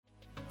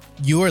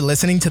You are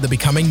listening to the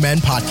Becoming Men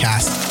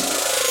podcast.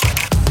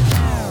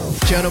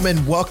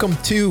 Gentlemen, welcome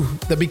to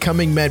the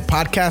Becoming Men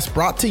podcast,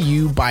 brought to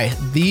you by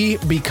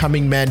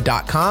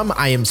thebecomingmen.com.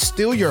 I am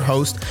still your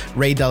host,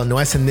 Ray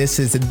Delanois, and this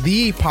is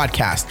the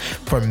podcast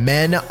for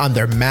men on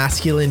their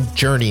masculine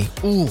journey.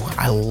 Ooh,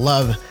 I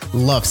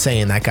love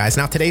saying that, guys.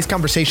 Now, today's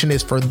conversation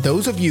is for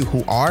those of you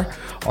who are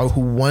or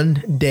who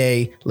one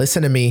day,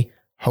 listen to me,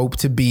 hope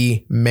to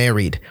be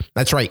married.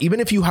 That's right.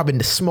 Even if you have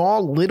a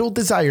small little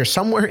desire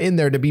somewhere in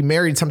there to be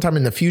married sometime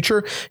in the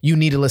future, you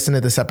need to listen to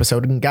this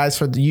episode. And guys,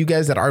 for you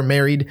guys that are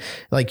married,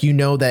 like, you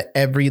know that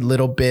every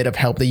little bit of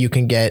help that you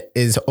can get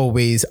is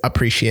always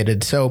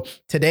appreciated. So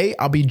today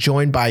I'll be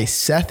joined by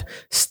Seth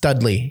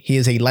Studley. He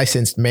is a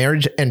licensed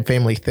marriage and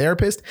family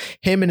therapist.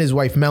 Him and his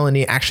wife,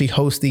 Melanie, actually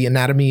host the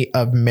Anatomy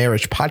of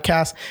Marriage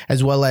podcast,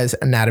 as well as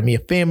Anatomy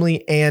of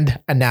Family and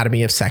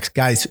Anatomy of Sex.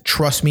 Guys,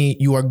 trust me,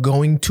 you are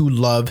going to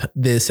love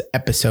this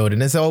episode.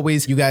 And as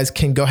always, you guys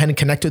can go ahead and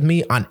connect with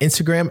me on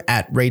Instagram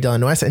at Ray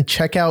Delanois and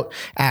check out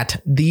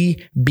at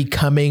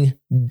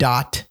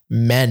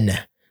thebecoming.men.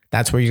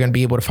 That's where you're going to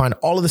be able to find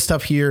all of the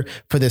stuff here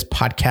for this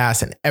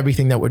podcast and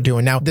everything that we're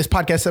doing. Now, this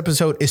podcast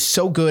episode is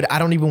so good, I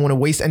don't even want to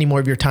waste any more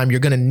of your time. You're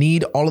going to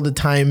need all of the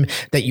time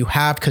that you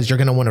have because you're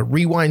going to want to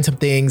rewind some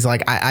things.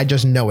 Like, I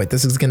just know it.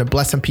 This is going to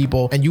bless some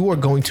people and you are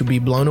going to be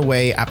blown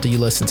away after you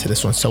listen to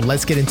this one. So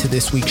let's get into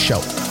this week's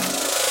show.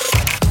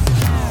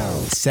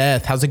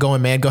 Seth, how's it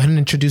going, man? Go ahead and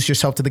introduce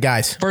yourself to the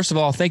guys. First of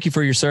all, thank you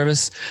for your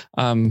service.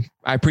 I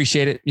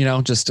appreciate it. You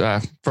know, just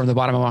from the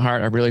bottom of my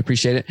heart, I really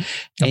appreciate it.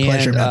 A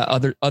pleasure,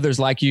 man. Others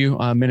like you,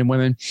 men and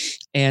women.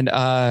 And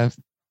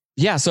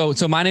yeah, so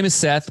my name is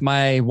Seth.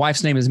 My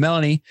wife's name is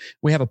Melanie.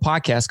 We have a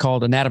podcast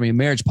called Anatomy of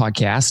Marriage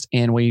podcast,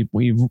 and we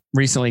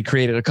recently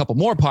created a couple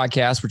more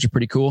podcasts, which are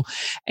pretty cool.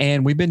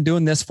 And we've been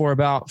doing this for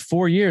about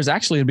 4 years.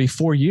 Actually, it'll be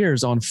 4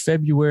 years on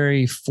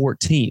February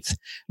 14th.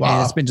 Wow.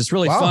 And it's been just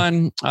really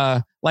fun.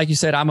 Like you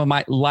said, I'm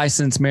a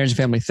licensed marriage and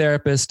family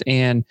therapist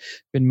and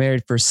been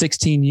married for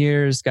 16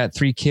 years, got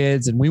 3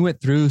 kids, and we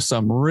went through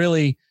some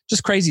really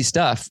just crazy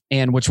stuff,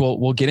 and which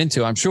we'll get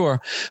into, I'm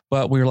sure.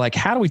 But we were like,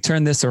 how do we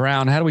turn this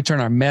around? How do we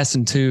turn our mess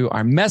into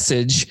our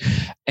message?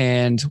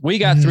 And we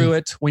got through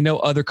it. We know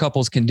other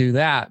couples can do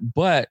that,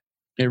 but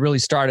it really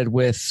started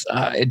with,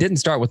 it didn't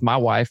start with my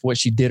wife, what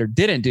she did or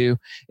didn't do.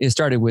 It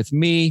started with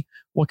me.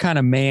 What kind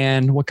of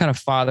man, what kind of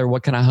father,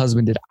 what kind of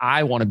husband did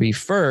I want to be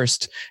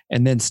first?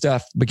 And then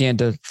stuff began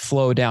to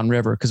flow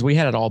downriver because we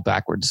had it all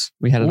backwards.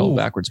 We had it all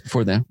backwards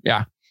before then.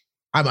 Yeah.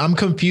 I'm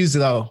confused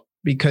though,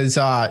 because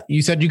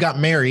you said you got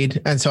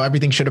married and so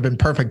everything should have been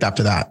perfect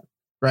after that,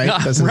 right?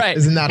 Right.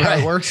 Isn't that how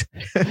it works?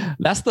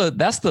 That's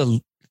the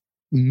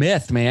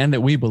myth, man, that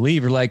we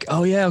believe. We're like,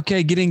 oh yeah,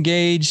 okay, get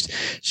engaged,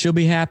 she'll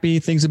be happy,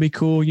 things will be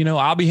cool, you know,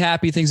 I'll be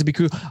happy, things will be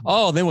cool.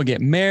 Oh, then we'll get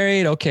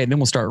married, okay, then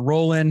we'll start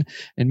rolling.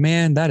 And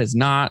man, that is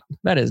not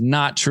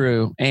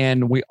true.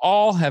 And we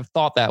all have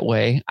thought that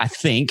way, I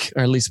think,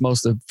 or at least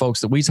most of the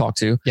folks that we talk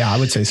to. Yeah, I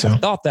would say so.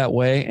 Thought that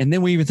way. And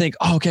then we even think,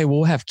 oh, okay,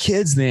 we'll have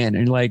kids then.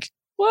 And like,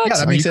 what? Yeah,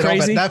 that makes it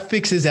crazy. That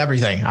fixes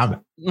everything.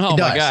 Oh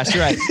my gosh,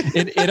 you're right.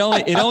 It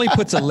only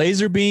puts a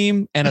laser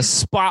beam and a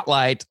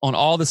spotlight on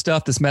all the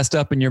stuff that's messed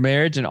up in your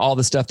marriage and all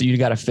the stuff that you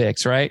got to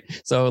fix, right?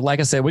 So like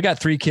I said, we got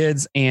 3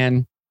 kids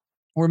and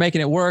we're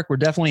making it work. We're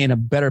definitely in a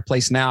better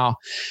place now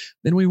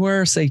than we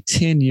were, say,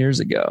 10 years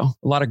ago.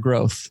 A lot of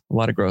growth.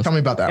 Tell me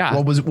about that. Yeah.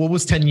 What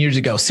was 10 years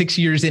ago? 6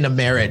 years in a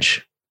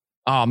marriage.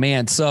 Oh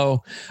man.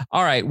 So,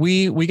 all right.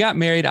 We got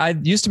married. I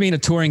used to be in a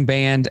touring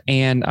band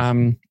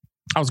and,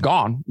 I was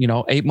gone,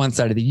 8 months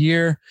out of the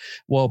year.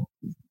 Well,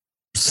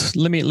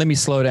 let me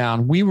slow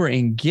down. We were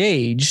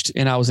engaged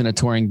and I was in a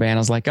touring band.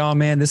 I was like, oh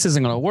man, this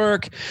isn't going to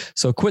work.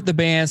 So quit the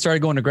band, started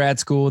going to grad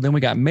school. Then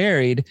we got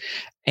married.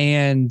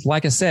 And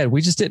like I said, we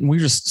were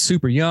just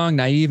super young,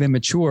 naive,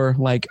 immature.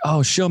 Like,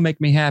 oh, she'll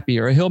make me happy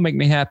or he'll make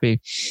me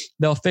happy.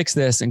 They'll fix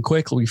this. And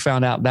quickly we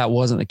found out that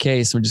wasn't the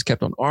case. We just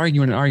kept on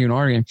arguing.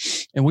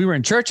 And we were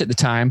in church at the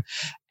time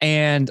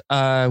and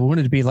we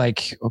wanted to be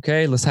like,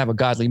 okay, let's have a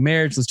godly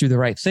marriage. Let's do the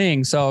right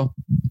thing. So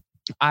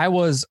I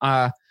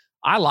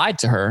lied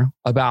to her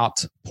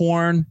about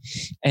porn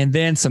and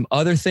then some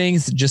other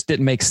things that just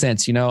didn't make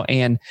sense,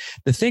 And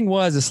the thing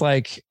was, it's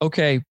like,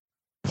 okay,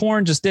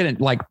 porn just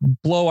didn't like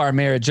blow our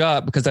marriage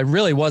up because I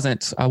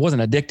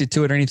wasn't addicted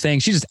to it or anything.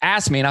 She just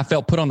asked me and I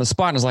felt put on the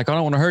spot and I was like, I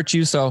don't want to hurt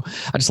you. So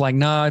I just like,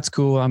 no, it's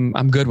cool.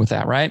 I'm good with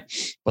that. Right.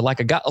 But like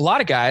a lot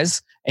of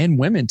guys and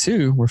women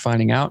too, we're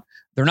finding out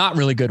they're not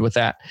really good with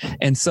that.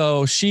 And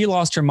so she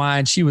lost her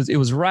mind. It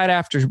was right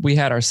after we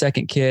had our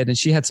second kid and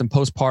she had some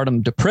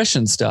postpartum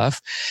depression stuff.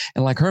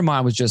 And like her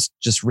mind was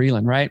just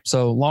reeling. Right.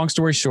 So long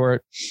story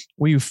short,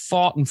 we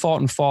fought and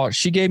fought and fought.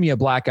 She gave me a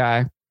black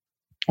eye,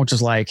 which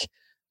is like,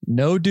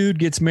 no dude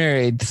gets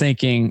married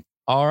thinking,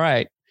 all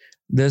right,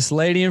 this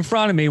lady in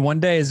front of me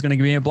one day is going to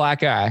give me a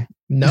black eye.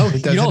 No,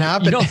 it doesn't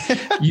happen.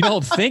 You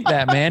don't think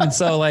that, man. And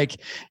so like,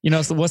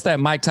 so what's that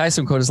Mike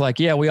Tyson quote? Is like,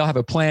 yeah, we all have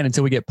a plan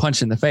until we get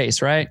punched in the face.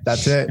 Right.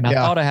 That's it. And I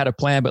thought I had a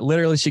plan, but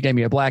literally she gave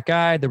me a black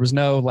eye. There was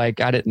no, like,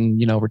 I didn't,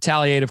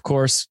 retaliate, of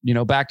course,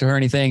 back to her or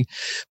anything,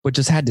 but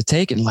just had to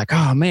take it. And like,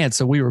 oh man.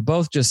 So we were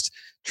both just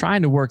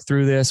trying to work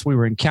through this. We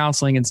were in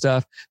counseling and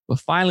stuff, but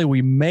finally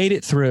we made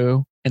it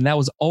through. And that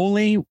was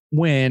only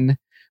when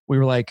we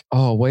were like,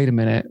 oh, wait a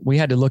minute. We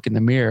had to look in the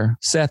mirror.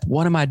 Seth,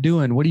 what am I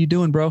doing? What are you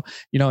doing, bro?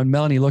 And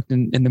Melanie looked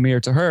in the mirror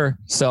to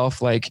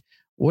herself like,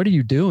 what are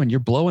you doing? You're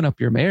blowing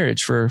up your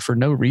marriage for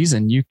no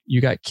reason.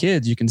 You got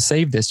kids. You can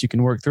save this. You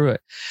can work through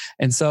it.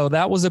 And so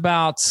that was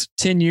about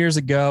 10 years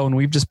ago. And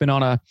we've just been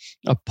on a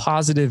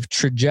positive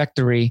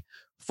trajectory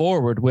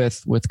forward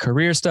with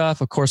career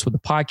stuff. Of course, with the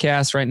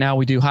podcast right now,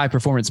 we do high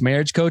performance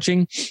marriage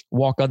coaching,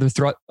 walk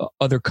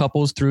other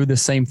couples through the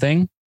same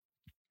thing.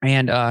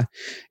 And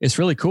it's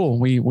really cool.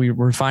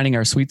 We're finding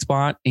our sweet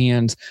spot.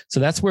 And so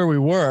that's where we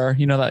were,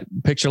 that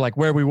picture, like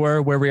where we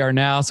were, where we are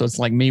now. So it's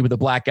like me with a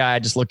black eye,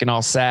 just looking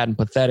all sad and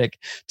pathetic,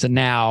 to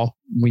now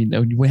we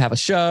have a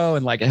show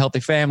and like a healthy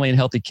family and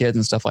healthy kids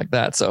and stuff like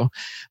that. So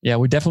yeah,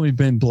 we've definitely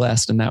been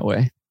blessed in that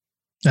way.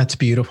 That's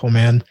beautiful,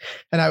 man.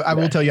 And I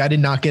will tell you, I did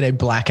not get a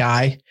black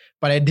eye,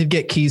 but I did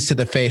get keys to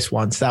the face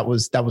once. That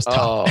was tough.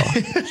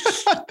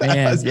 Oh,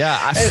 man,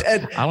 yeah. I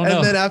don't know.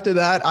 And then after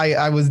that,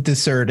 I was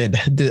deserted.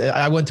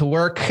 I went to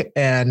work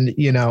and,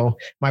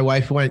 my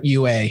wife went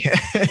UA.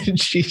 And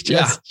she's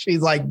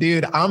like,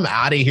 dude, I'm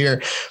out of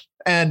here.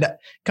 And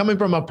coming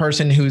from a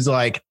person who's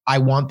like, I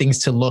want things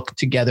to look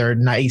together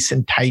nice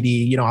and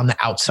tidy, on the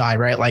outside,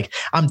 right? Like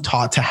I'm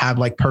taught to have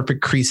like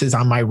perfect creases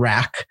on my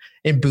rack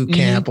in boot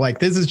camp. Like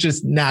this is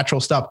just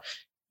natural stuff.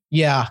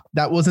 Yeah,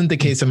 that wasn't the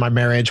case in my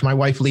marriage. My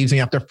wife leaves me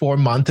after 4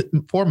 months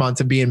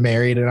of being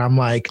married. And I'm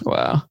like,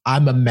 wow,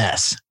 I'm a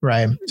mess.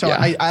 Right. So yeah.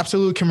 I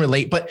absolutely can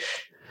relate. But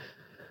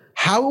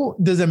how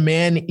does a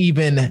man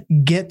even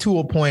get to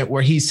a point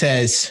where he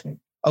says,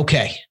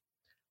 okay,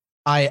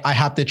 I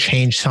have to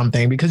change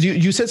something? Because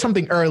you said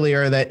something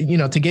earlier that,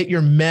 to get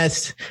your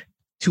mess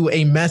to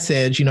a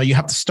message, you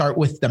have to start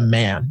with the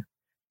man.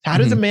 How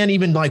does a man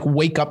even like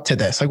wake up to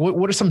this? Like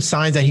what are some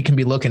signs that he can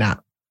be looking at?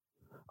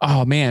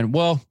 Oh man.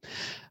 Well,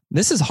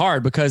 this is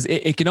hard because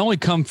it can only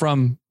come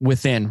from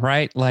within,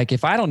 right? Like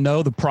if I don't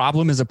know the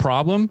problem is a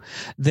problem,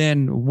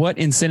 then what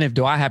incentive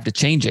do I have to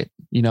change it?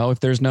 If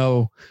there's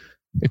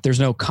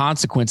no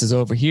consequences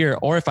over here,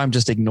 or if I'm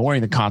just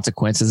ignoring the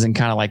consequences and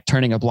kind of like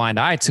turning a blind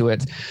eye to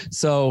it.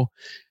 So,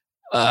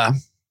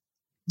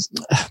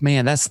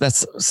 man,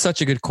 that's such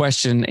a good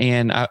question.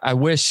 And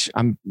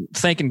I'm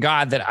thanking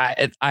God that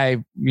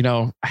I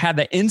had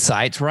that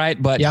insight,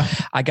 right? But yeah.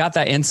 I got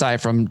that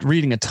insight from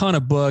reading a ton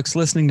of books,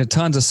 listening to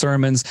tons of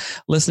sermons,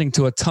 listening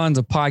to tons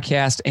of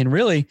podcasts, and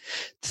really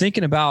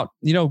thinking about,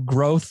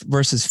 growth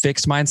versus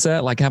fixed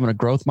mindset, like having a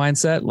growth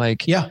mindset.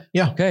 Like, yeah.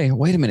 Okay,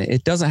 wait a minute.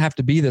 It doesn't have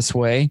to be this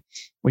way.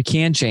 We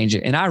can change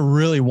it. And I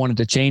really wanted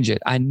to change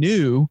it. I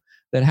knew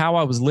that how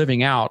I was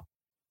living out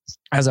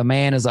as a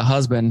man, as a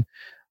husband,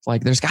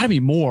 like there's got to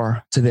be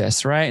more to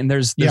this, right? And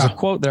there's a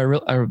quote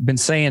that I've been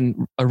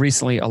saying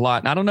recently a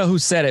lot. And I don't know who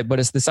said it, but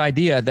it's this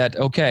idea that,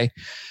 okay,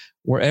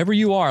 wherever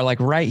you are, like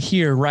right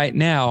here, right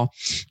now,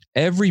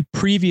 every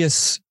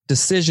previous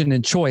decision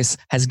and choice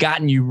has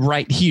gotten you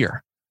right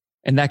here.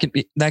 And that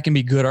can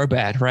be good or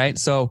bad, right?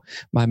 So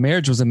my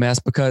marriage was a mess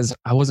because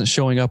I wasn't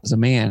showing up as a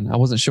man. I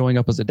wasn't showing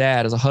up as a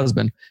dad, as a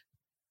husband.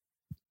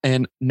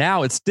 And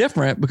now it's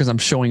different because I'm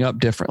showing up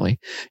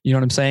differently. You know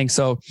what I'm saying?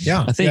 So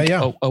yeah, I think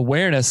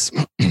awareness,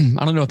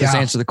 I don't know if this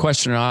answers the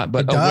question or not,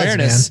 but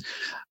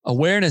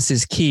awareness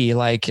is key.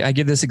 Like I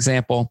give this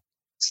example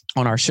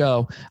on our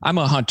show. I'm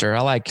a hunter. I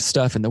like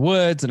stuff in the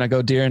woods and I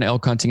go deer and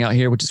elk hunting out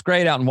here, which is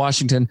great out in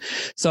Washington.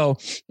 So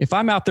if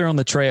I'm out there on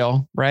the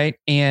trail, right,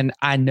 and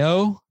I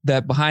know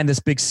that behind this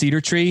big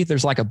cedar tree,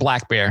 there's like a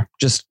black bear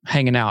just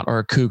hanging out, or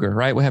a cougar,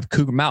 right? We have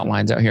cougar mountain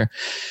lions out here.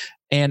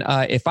 And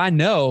if I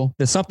know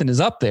that something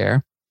is up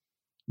there,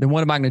 then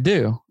what am I going to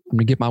do? I'm going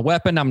to get my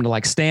weapon. I'm going to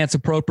like stance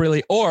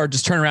appropriately, or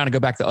just turn around and go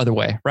back the other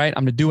way, right?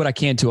 I'm going to do what I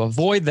can to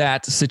avoid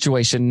that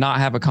situation, not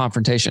have a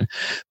confrontation.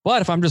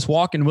 But if I'm just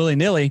walking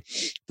willy-nilly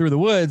through the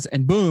woods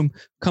and boom,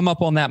 come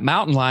up on that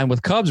mountain lion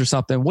with cubs or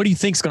something, what do you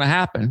think is going to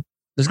happen?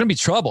 There's going to be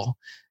trouble.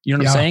 You know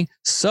what I'm saying?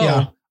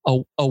 So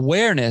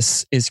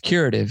awareness is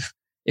curative.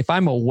 If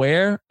I'm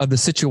aware of the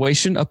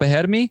situation up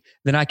ahead of me,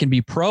 then I can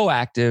be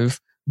proactive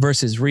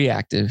versus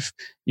reactive.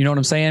 You know what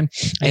I'm saying?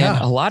 And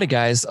a lot of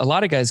guys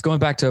going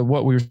back to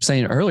what we were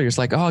saying earlier, it's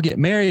like, oh, I'll get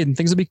married and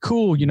things will be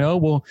cool.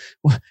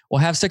 We'll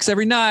have sex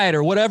every night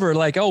or whatever.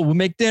 Like, oh, we'll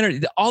make dinner.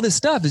 All this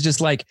stuff is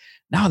just like,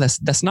 no,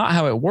 that's not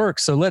how it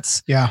works. So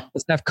let's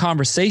have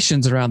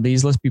conversations around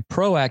these. Let's be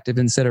proactive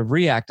instead of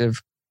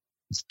reactive,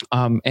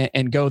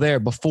 and go there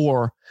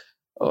before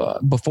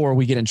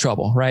we get in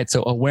trouble. Right.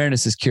 So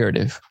awareness is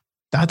curative.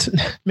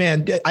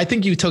 Man, I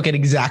think you took it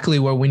exactly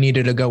where we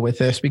needed to go with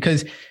this,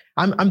 because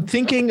I'm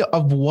thinking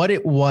of what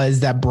it was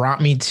that brought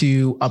me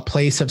to a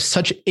place of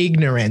such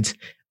ignorance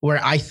where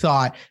I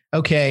thought,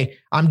 okay,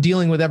 I'm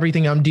dealing with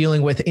everything I'm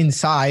dealing with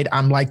inside.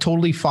 I'm like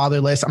totally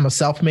fatherless. I'm a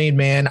self-made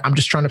man. I'm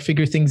just trying to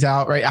figure things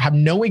out, right? I have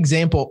no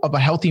example of a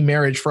healthy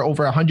marriage for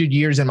over 100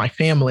 years in my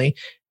family,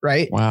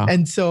 right? Wow.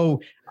 And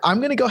so I'm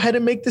going to go ahead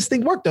and make this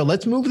thing work though.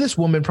 Let's move this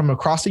woman from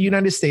across the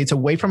United States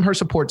away from her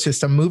support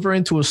system, move her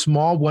into a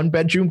small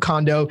 1-bedroom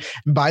condo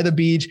by the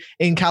beach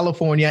in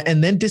California,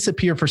 and then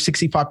disappear for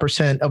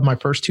 65% of my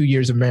first 2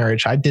 years of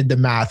marriage. I did the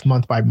math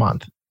month by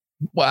month.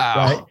 Wow.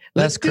 Right?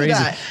 That's crazy.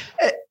 That.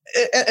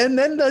 And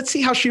then let's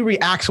see how she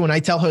reacts when I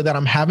tell her that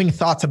I'm having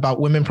thoughts about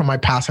women from my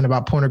past and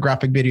about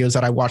pornographic videos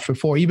that I watched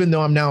before, even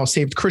though I'm now a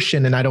saved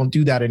Christian and I don't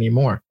do that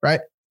anymore.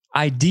 Right.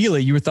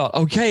 Ideally, you thought,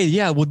 okay,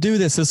 yeah, we'll do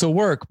this. This will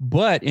work.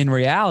 But in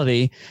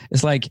reality,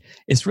 it's like,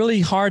 it's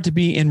really hard to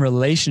be in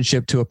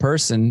relationship to a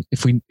person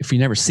if we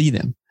never see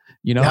them.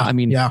 You know, I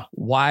mean,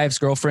 wives,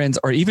 girlfriends,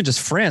 or even just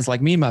friends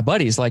like me and my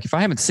buddies. Like if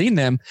I haven't seen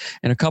them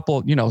in a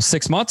couple,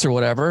 6 months or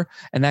whatever,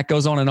 and that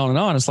goes on and on and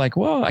on, it's like,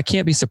 well, I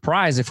can't be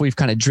surprised if we've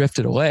kind of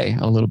drifted away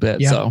a little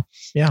bit. So,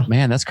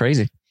 man, that's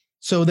crazy.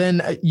 So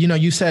then,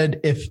 you said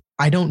if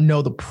I don't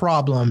know the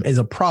problem is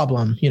a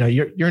problem,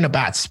 you're in a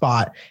bad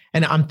spot.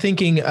 And I'm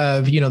thinking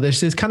of, there's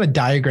this kind of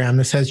diagram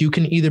that says you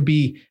can either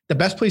be, the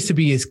best place to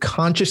be is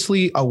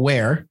consciously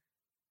aware,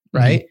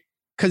 right?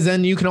 Because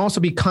then you can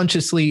also be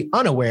consciously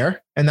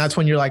unaware. And that's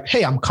when you're like,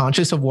 hey, I'm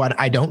conscious of what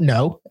I don't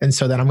know. And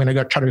so then I'm going to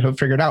go try to go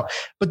figure it out.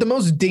 But the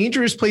most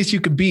dangerous place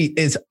you could be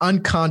is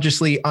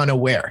unconsciously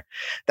unaware.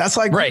 That's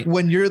like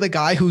when you're the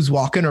guy who's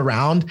walking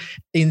around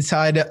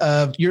inside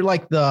of, you're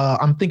like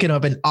I'm thinking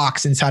of an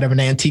ox inside of an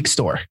antique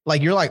store.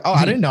 Like you're like, oh,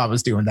 I didn't know I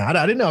was doing that.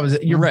 I didn't know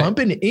you're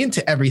bumping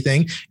into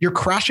everything. You're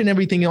crashing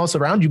everything else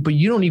around you, but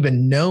you don't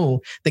even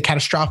know the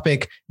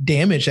catastrophic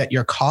damage that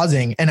you're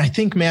causing. And I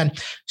think, man,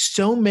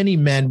 so many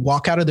men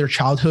walk out of their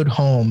childhood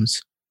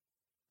homes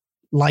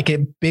like a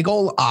big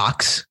old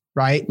ox,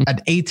 right? An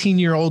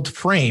 18-year-old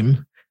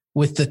frame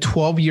with the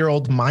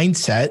 12-year-old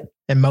mindset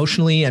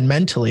emotionally and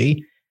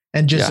mentally.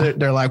 And just,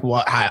 they're like,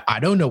 well, I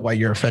don't know why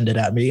you're offended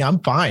at me. I'm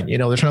fine.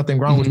 There's nothing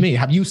wrong with me.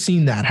 Have you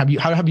seen that?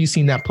 How have you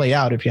seen that play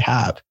out if you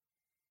have?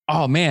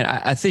 Oh man,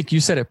 I think you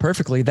said it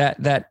perfectly,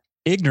 that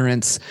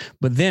ignorance,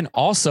 but then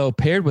also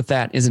paired with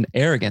that is an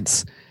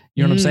arrogance.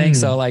 You know what I'm saying?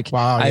 So like,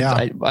 wow,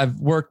 I've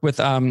worked with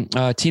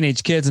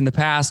teenage kids in the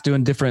past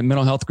doing different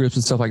mental health groups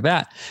and stuff like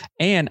that.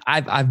 And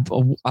I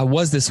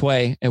was this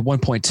way at one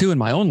point too in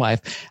my own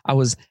life. I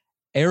was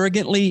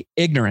arrogantly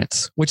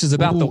ignorant, which is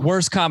about the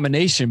worst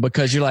combination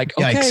because you're like,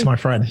 okay, yikes, my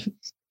friend,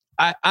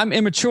 I'm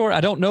immature.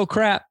 I don't know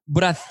crap,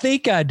 but I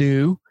think I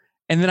do.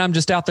 And then I'm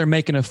just out there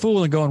making a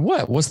fool and going,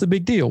 what's the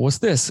big deal? What's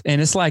this?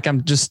 And it's like,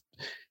 I'm just,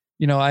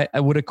 I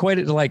would equate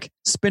it to like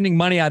spending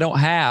money I don't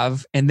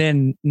have and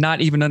then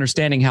not even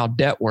understanding how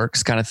debt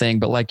works kind of thing.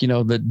 But like,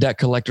 the debt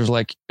collector's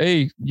like,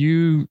 hey,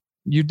 you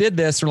did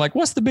this. Or like,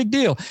 what's the big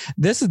deal?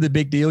 This is the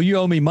big deal. You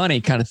owe me money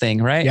kind of thing.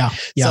 Right. Yeah.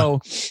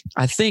 So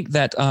I think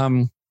that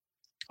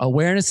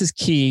awareness is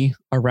key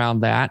around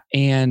that.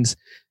 And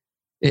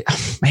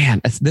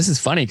this is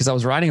funny because I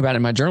was writing about it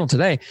in my journal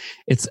today.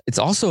 It's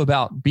also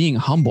about being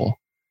humble,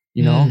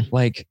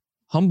 like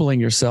humbling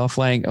yourself,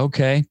 like,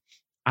 okay,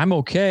 I'm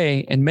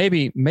okay. And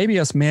maybe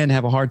us men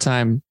have a hard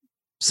time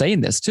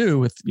saying this too,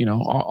 with,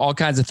 all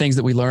kinds of things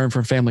that we learn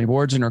from family of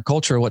origin or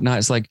culture or whatnot.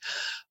 It's like,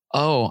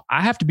 oh,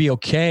 I have to be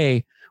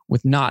okay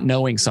with not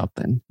knowing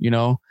something,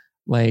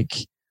 like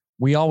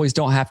we always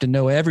don't have to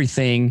know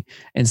everything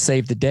and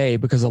save the day,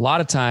 because a lot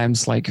of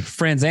times like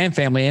friends and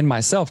family and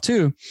myself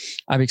too,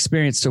 I've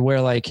experienced to where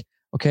like,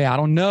 okay, I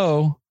don't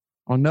know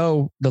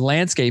the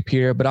landscape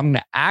here, but I'm going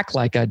to act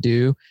like I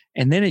do.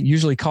 And then it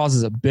usually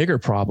causes a bigger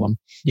problem.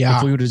 Yeah.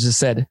 If we would have just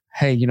said,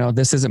 hey,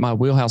 this isn't my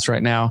wheelhouse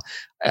right now.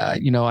 I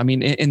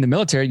mean, in the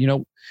military,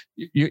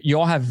 you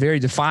all have very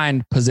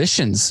defined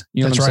positions.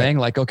 You know what I'm saying?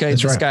 Like, okay,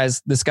 this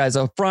guy's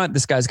up front,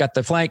 this guy's got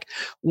the flank,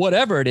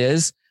 whatever it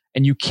is.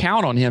 And you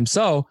count on him.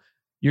 So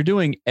you're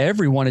doing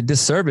everyone a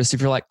disservice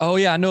if you're like, oh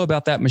yeah, I know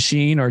about that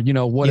machine or,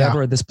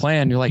 whatever, this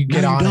plan. You're like, you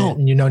get on it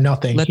and you know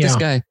nothing. Let this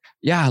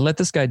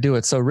guy do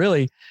it. So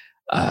really,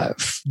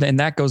 then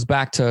that goes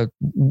back to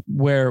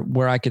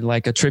where I could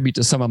like attribute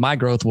to some of my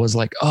growth was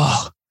like,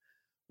 oh,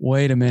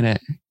 wait a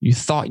minute. You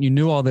thought you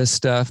knew all this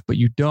stuff, but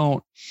you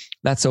don't.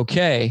 That's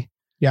okay.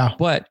 Yeah.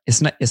 But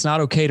it's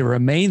not okay to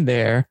remain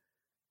there.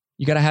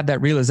 You got to have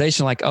that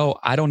realization like, oh,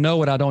 I don't know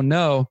what I don't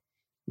know.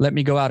 Let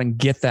me go out and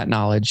get that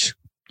knowledge.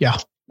 Yeah.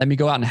 Let me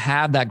go out and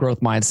have that growth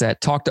mindset,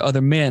 talk to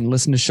other men,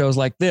 listen to shows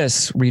like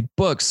this, read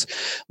books,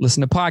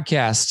 listen to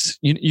podcasts.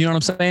 You know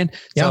what I'm saying?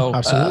 Yeah, so,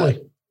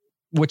 absolutely.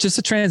 Which is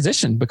a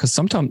transition because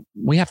sometimes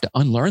we have to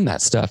unlearn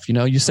that stuff.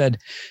 You said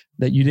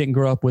that you didn't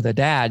grow up with a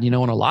dad, and a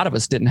lot of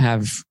us didn't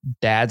have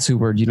dads who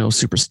were,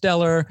 super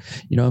stellar,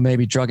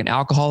 maybe drug and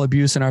alcohol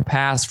abuse in our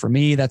past. For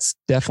me, that's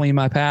definitely in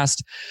my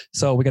past.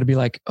 So we got to be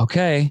like,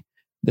 okay,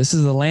 this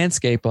is the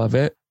landscape of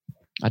it.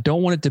 I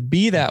don't want it to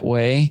be that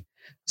way.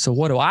 So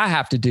what do I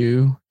have to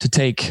do to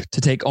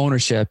take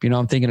ownership?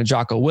 I'm thinking of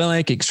Jocko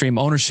Willink, extreme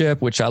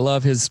ownership, which I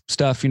love his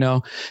stuff.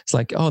 It's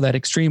like, oh, that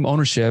extreme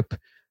ownership.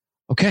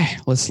 Okay,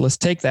 let's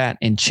take that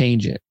and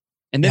change it.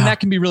 And then that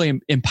can be really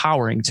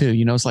empowering too.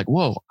 You know, it's like,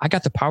 whoa, I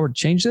got the power to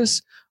change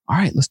this. All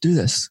right, let's do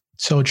this.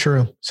 So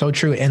true. So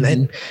true. And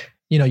then,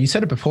 you know, you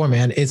said it before,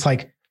 man, it's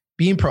like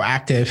being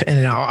proactive, and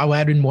then I'll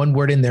add in one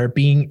word in there,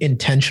 being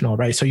intentional,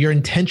 right? So you're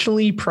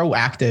intentionally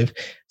proactive.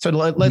 So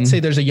let's say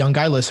there's a young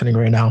guy listening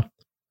right now,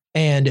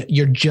 and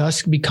you're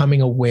just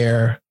becoming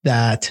aware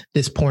that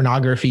this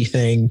pornography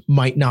thing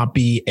might not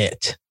be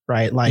it,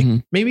 right? Like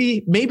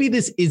maybe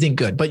this isn't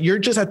good, but you're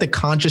just at the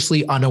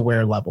consciously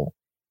unaware level.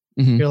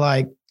 You're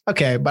like,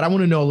 okay, but I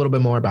want to know a little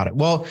bit more about it.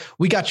 Well,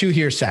 we got you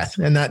here, Seth.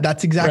 And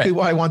that's exactly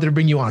why I wanted to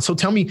bring you on. So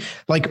tell me,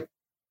 like,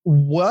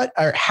 what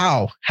or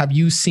how have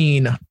you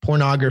seen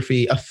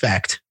pornography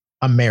affect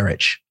a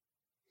marriage?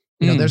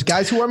 You know, there's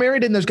guys who are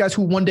married and there's guys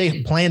who one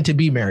day plan to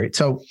be married.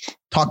 So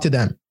talk to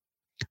them.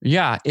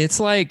 Yeah. It's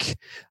like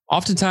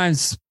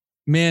oftentimes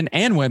men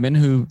and women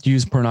who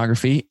use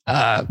pornography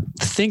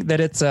think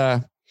that it's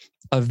a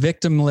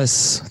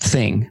victimless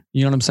thing.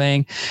 You know what I'm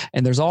saying?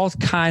 And there's all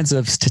kinds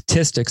of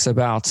statistics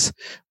about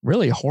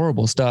really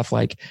horrible stuff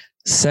like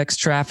sex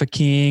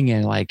trafficking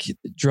and like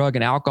drug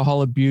and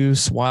alcohol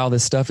abuse while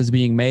this stuff is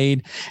being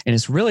made. And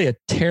it's really a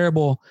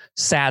terrible,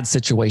 sad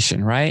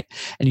situation, right?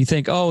 And you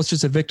think, oh, it's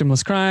just a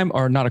victimless crime,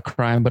 or not a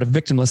crime, but a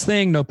victimless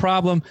thing, no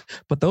problem.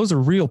 But those are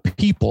real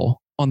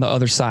people on the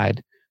other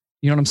side.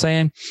 You know what I'm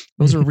saying?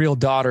 Those are real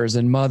daughters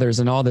and mothers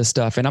and all this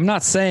stuff. And I'm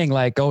not saying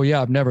like, oh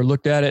yeah, I've never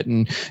looked at it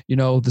and, you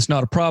know, that's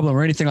not a problem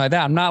or anything like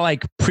that. I'm not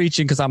like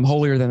preaching because I'm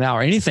holier than thou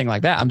or anything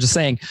like that. I'm just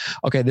saying,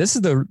 okay, this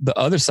is the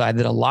other side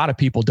that a lot of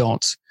people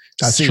don't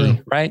see, true.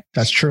 Right?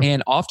 That's true.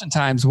 And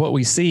oftentimes what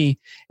we see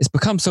is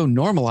become so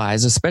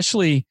normalized,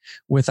 especially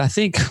with, I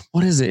think,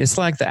 what is it? It's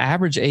like the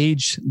average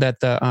age that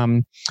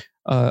the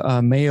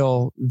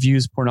male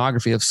views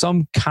pornography of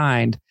some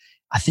kind,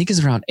 I think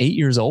is around 8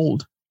 years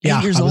old.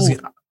 8 years old.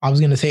 I was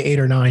going to say 8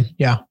 or 9.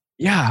 Yeah.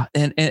 Yeah.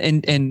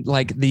 And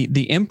like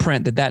the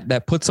imprint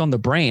that puts on the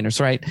brain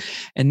is right.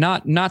 And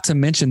not to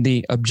mention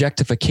the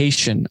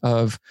objectification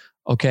of,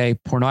 okay,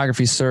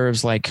 pornography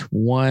serves like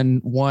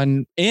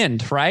one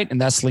end, right?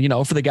 And that's, you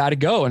know, for the guy to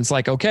go. And it's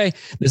like, okay,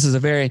 this is a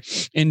very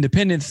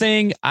independent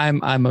thing.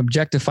 I'm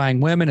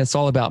objectifying women. It's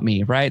all about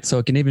me. Right. So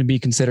it can even be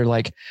considered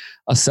like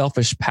a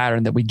selfish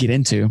pattern that we get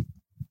into.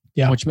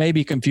 Yeah. Which may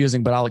be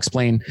confusing, but I'll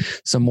explain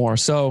some more.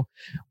 So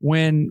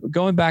when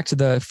going back to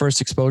the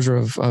first exposure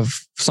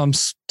of some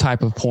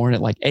type of porn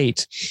at like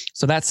 8,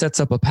 so that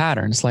sets up a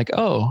pattern. It's like,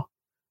 oh,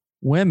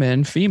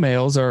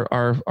 females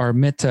are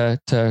meant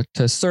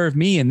to serve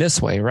me in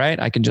this way, right?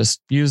 I can just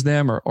use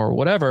them or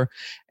whatever.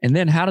 And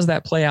then how does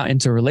that play out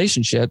into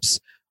relationships?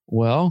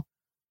 Well,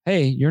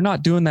 hey, you're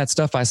not doing that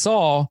stuff I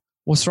saw.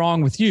 What's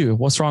wrong with you?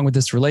 What's wrong with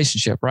this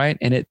relationship, right?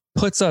 And it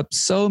puts up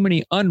so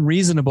many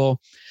unreasonable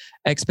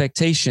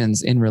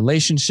expectations in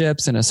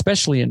relationships and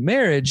especially in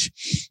marriage.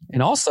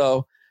 And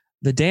also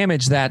the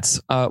damage that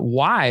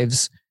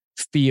wives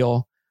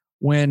feel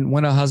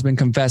when a husband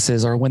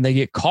confesses or when they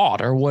get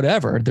caught or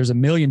whatever. There's a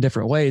million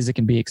different ways it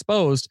can be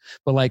exposed,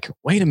 but like,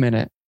 wait a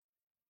minute,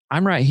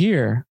 I'm right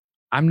here.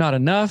 I'm not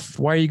enough.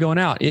 Why are you going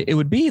out? It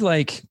would be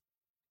like,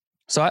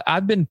 so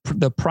I've been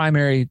the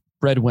primary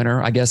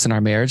breadwinner, I guess, in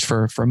our marriage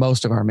for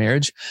most of our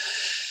marriage.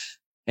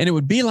 And it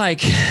would be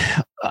like,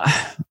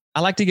 I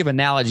like to give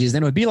analogies.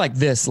 Then it would be like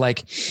this,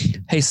 like,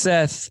 hey,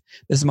 Seth,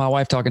 this is my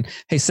wife talking.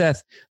 Hey,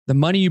 Seth, the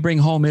money you bring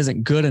home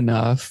isn't good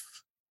enough.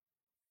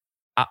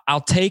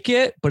 I'll take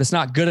it, but it's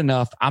not good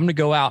enough. I'm going to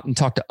go out and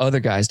talk to other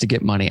guys to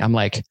get money. I'm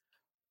like,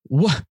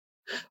 what?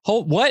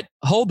 Hold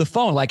the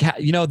phone. Like,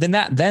 you know, then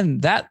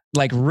that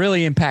like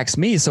really impacts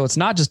me. So it's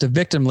not just a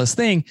victimless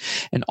thing.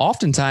 And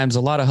oftentimes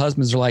a lot of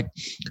husbands are like,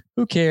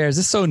 who cares?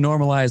 It's so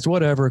normalized,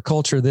 whatever,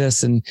 culture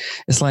this. And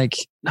it's like,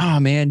 nah,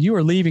 man, you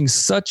are leaving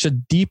such a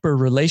deeper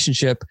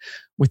relationship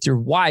with your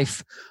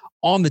wife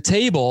on the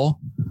table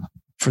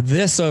for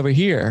this over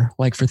here.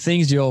 Like for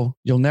things you'll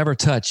never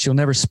touch, you'll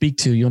never speak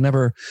to, you'll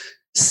never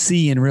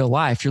see in real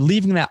life. You're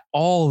leaving that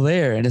all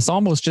there. And it's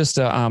almost just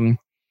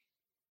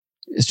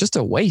it's just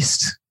a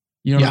waste.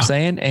 You know what I'm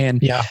saying?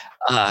 And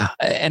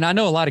and I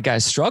know a lot of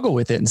guys struggle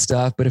with it and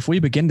stuff, but if we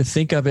begin to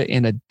think of it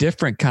in a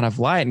different kind of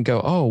light and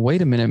go, oh,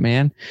 wait a minute,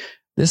 man,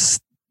 this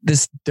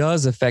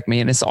does affect me.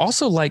 And it's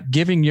also like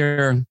giving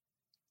your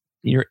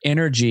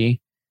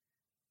energy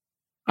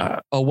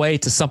away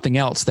to something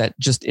else that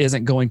just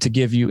isn't going to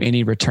give you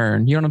any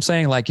return. You know what I'm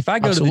saying? Like if I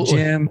go to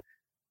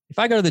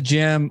the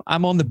gym,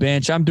 I'm on the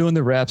bench, I'm doing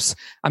the reps,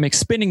 I'm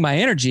expending my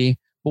energy,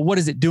 but what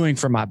is it doing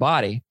for my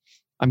body?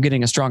 I'm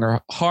getting a stronger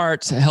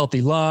heart, healthy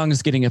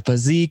lungs, getting a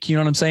physique, you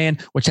know what I'm saying?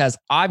 Which has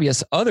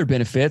obvious other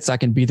benefits. I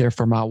can be there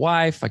for my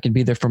wife. I can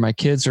be there for my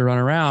kids to run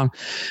around.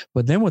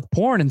 But then with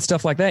porn and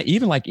stuff like that,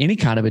 even like any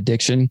kind of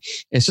addiction,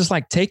 it's just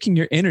like taking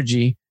your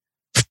energy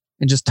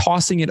and just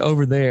tossing it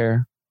over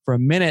there for a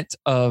minute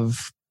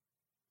of,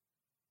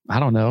 I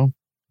don't know,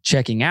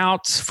 checking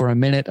out, for a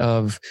minute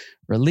of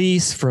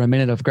release, for a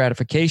minute of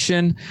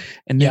gratification.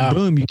 And then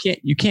boom,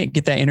 you can't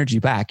get that energy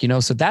back, you know?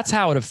 So that's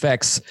how it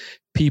affects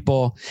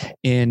people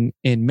in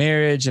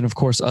marriage and of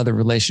course other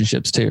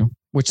relationships too,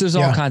 which there's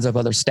all kinds of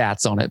other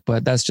stats on it,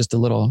 but that's just a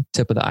little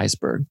tip of the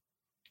iceberg.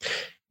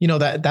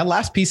 that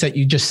last piece that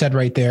you just said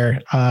right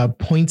there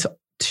points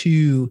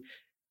to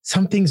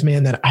some things,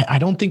 man, that I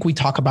don't think we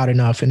talk about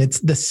enough. And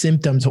it's the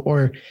symptoms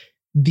or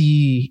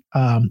the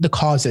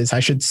causes, I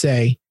should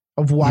say,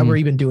 of why we're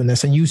even doing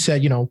this. And you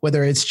said,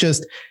 whether it's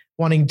just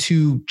wanting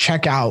to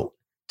check out,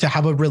 to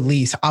have a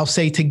release, I'll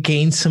say to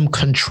gain some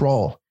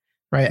control,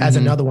 right? As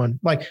another one.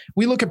 Like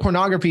we look at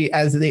pornography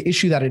as the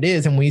issue that it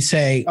is. And we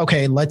say,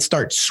 okay, let's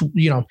start,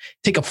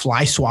 take a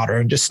fly swatter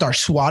and just start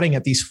swatting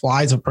at these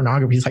flies of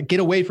pornography. It's like,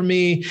 get away from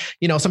me.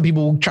 Some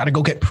people will try to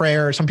go get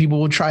prayer. Some people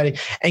will try to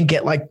and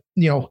get like,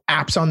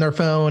 apps on their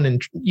phone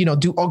and,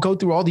 go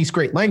through all these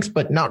great lengths,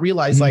 but not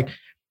realize like,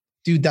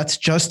 dude, that's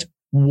just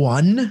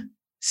one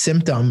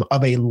symptom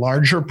of a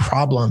larger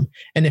problem.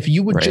 And if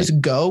you would just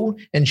go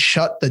and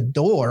shut the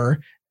door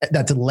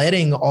that's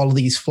letting all of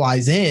these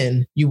flies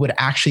in, you would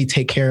actually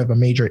take care of a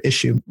major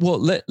issue. Well,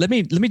 let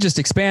me just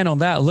expand on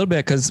that a little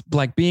bit. Cause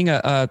like being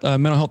a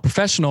mental health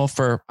professional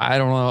for, I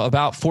don't know,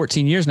 about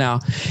 14 years now,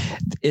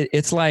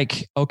 it's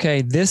like,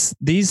 okay,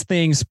 these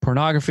things,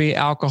 pornography,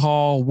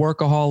 alcohol,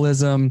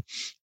 workaholism,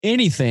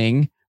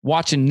 anything,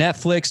 watching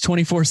Netflix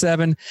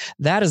 24/7,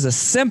 that is a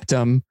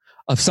symptom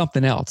of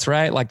something else,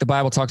 right? Like the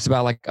Bible talks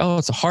about like, oh,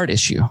 it's a heart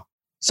issue.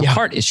 It's a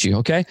heart issue.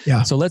 Okay.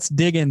 Yeah. So let's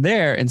dig in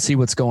there and see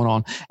what's going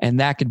on. And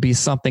that could be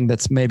something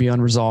that's maybe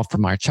unresolved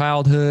from our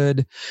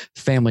childhood,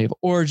 family of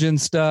origin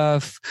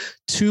stuff,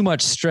 too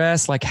much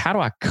stress. Like, how do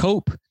I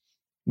cope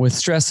with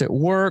stress at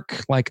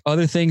work? Like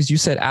other things you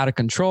said, out of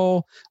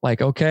control.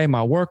 Like, okay,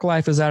 my work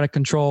life is out of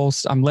control.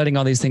 So I'm letting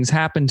all these things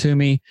happen to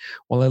me.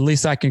 Well, at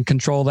least I can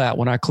control that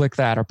when I click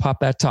that or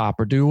pop that top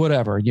or do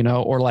whatever,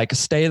 or like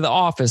stay in the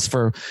office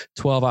for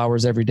 12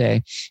 hours every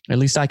day. At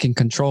least I can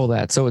control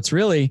that. So it's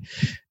really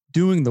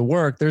doing the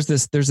work. There's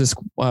this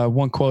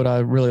one quote I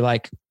really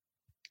like.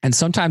 And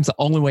sometimes the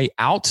only way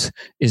out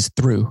is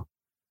through.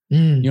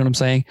 You know what I'm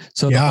saying?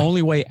 So the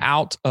only way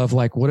out of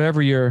like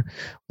whatever you're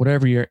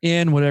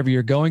in, whatever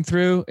you're going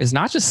through is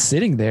not just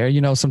sitting there.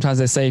 Sometimes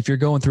they say, if you're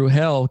going through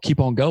hell, keep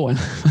on going.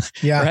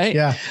 Yeah. Right.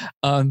 Yeah.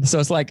 So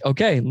it's like,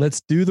 okay,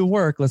 let's do the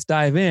work. Let's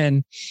dive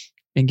in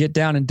and get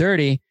down and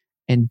dirty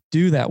and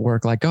do that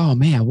work. Like, oh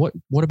man,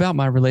 what about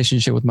my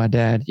relationship with my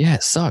dad? Yeah,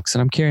 it sucks.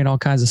 And I'm carrying all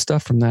kinds of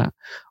stuff from that,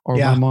 or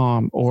my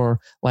mom, or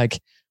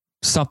like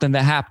something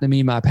that happened to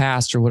me in my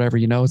past or whatever,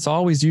 it's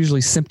always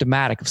usually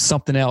symptomatic of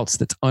something else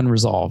that's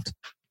unresolved,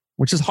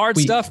 which is hard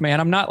stuff, man.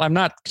 I'm not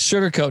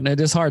sugarcoating it.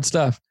 It's hard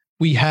stuff.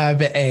 We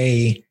have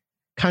a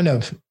kind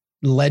of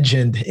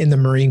legend in the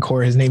Marine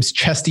Corps. His name's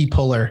Chesty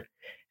Puller.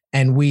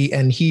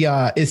 And he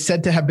is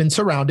said to have been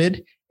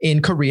surrounded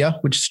in Korea,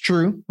 which is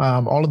true.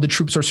 All of the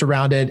troops are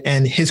surrounded.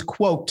 And his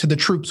quote to the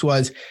troops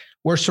was,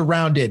 "We're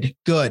surrounded.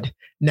 Good.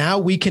 Now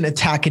we can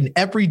attack in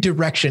every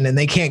direction and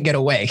they can't get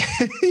away."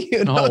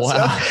 Oh,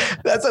 wow. So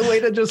that's a way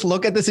to just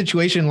look at the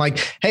situation. Like,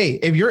 hey,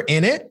 if you're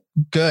in it,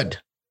 good.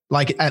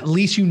 Like, at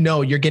least,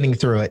 you're getting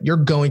through it. You're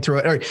going through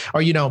it.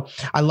 Or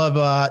I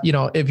love,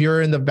 if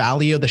you're in the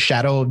valley of the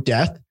shadow of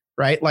death,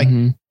 right? Like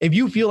if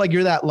you feel like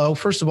you're that low,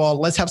 first of all,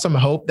 let's have some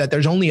hope that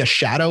there's only a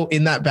shadow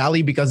in that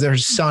valley because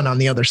there's sun on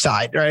the other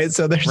side, right?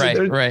 So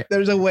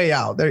there's a way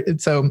out there.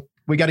 So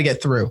we got to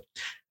get through.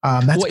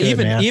 That's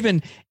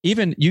good,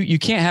 even you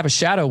can't have a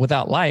shadow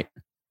without light.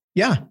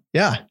 Yeah.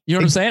 Yeah. You know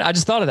what I'm saying? I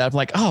just thought of that. I'm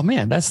like, oh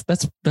man, that's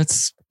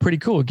pretty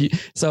cool.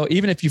 So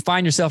even if you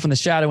find yourself in the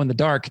shadow in the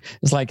dark,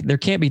 it's like, there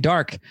can't be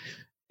dark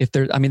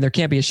there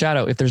can't be a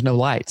shadow if there's no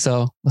light.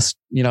 So let's,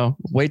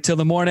 wait till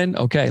the morning.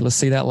 Okay. Let's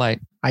see that light.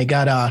 I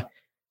got a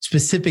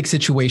specific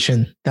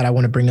situation that I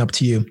want to bring up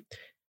to you.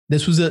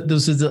 This was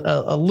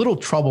a little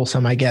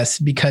troublesome, I guess,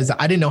 because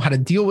I didn't know how to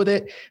deal with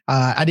it.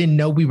 I didn't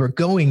know we were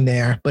going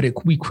there, but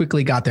we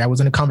quickly got there. I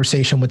was in a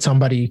conversation with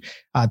somebody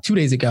 2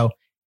 days ago,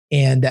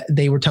 and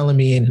they were telling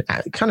me and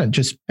kind of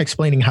just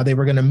explaining how they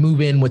were going to move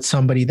in with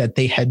somebody that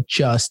they had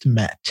just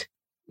met.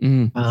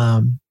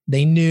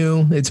 They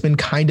knew it's been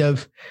kind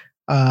of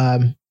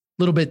a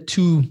little bit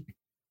too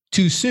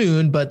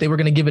soon, but they were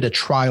going to give it a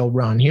trial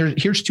run.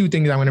 Here's two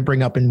things I want to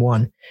bring up in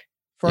one.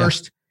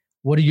 First,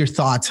 what are your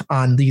thoughts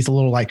on these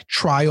little like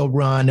trial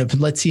run of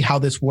let's see how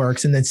this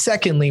works? And then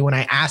secondly, when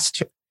I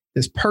asked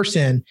this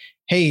person,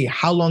 hey,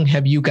 how long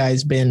have you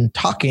guys been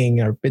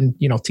talking or been,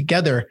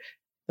 together?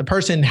 The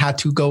person had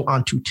to go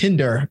onto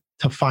Tinder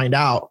to find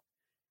out.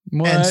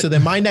 What? And so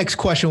then my next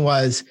question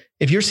was,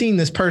 if you're seeing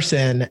this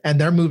person and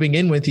they're moving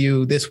in with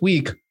you this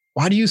week,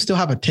 why do you still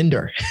have a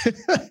Tinder?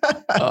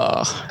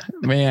 Oh,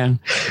 man.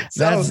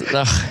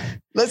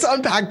 Let's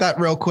unpack that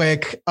real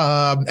quick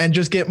and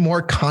just get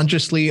more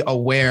consciously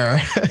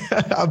aware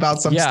about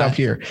some stuff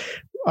here.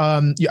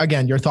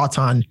 Again, your thoughts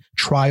on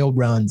trial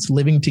runs,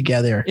 living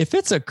together. If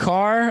it's a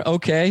car,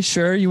 okay,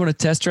 sure. You want to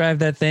test drive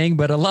that thing.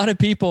 But a lot of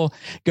people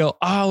go,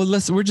 oh,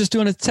 listen, we're just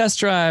doing a test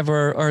drive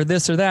or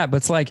this or that. But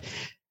it's like,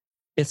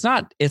 it's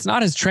not as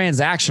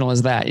transactional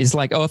as that. It's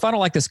like, oh, if I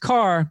don't like this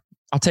car,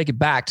 I'll take it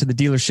back to the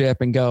dealership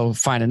and go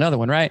find another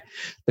one, right?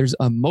 There's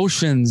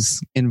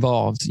emotions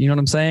involved. You know what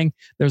I'm saying?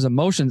 There's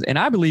emotions. And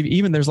I believe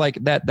even there's like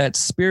that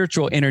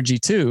spiritual energy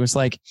too. It's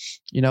like,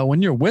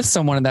 when you're with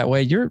someone in that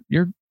way, you're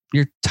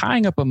you're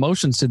tying up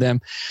emotions to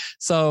them.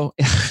 So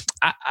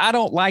I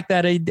don't like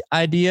that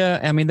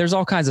idea. I mean, there's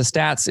all kinds of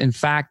stats. In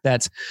fact,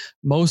 that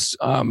most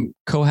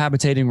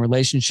cohabitating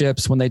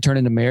relationships, when they turn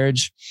into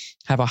marriage,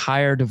 have a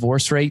higher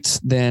divorce rate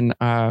than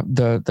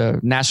the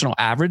national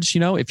average.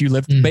 You know, if you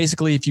live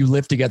basically, if you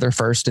live together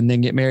first and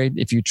then get married,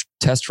 if you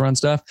test run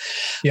stuff.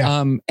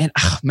 Yeah. And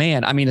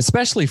man, I mean,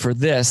 especially for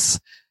this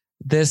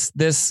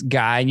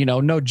guy, you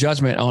know, no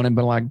judgment on him,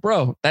 but like,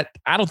 bro, that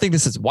I don't think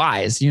this is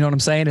wise. You know what I'm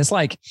saying? It's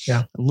like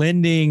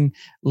lending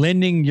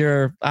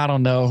your, I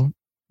don't know,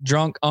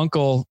 drunk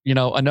uncle, you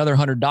know, another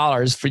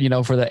 $100 for, you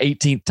know, for the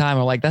 18th time.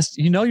 I'm like, that's,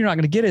 you know, you're not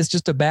going to get it. It's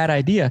just a bad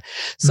idea.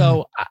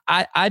 So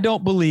I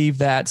don't believe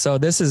that. So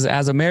this is,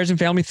 as a marriage and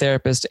family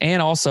therapist,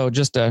 and also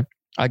just a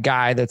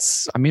guy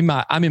that's, I'm in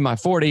my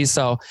 40s.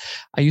 So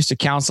I used to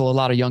counsel a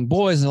lot of young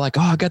boys, and they're like,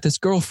 oh, I got this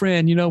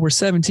girlfriend, you know, we're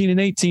 17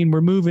 and 18,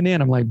 we're moving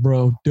in. I'm like,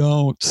 bro,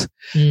 don't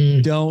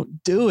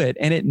do it.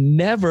 And it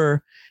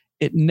never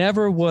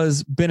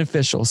was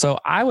beneficial. So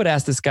I would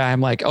ask this guy,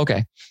 I'm like,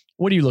 okay,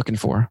 what are you looking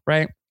for?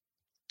 Right.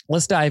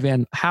 Let's dive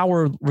in. How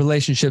are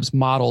relationships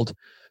modeled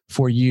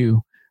for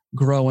you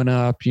growing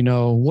up? You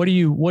know, what do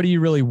you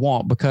really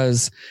want?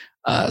 Because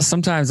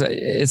sometimes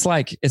it's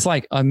like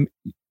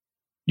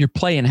you're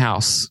playing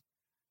house.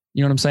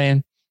 You know what I'm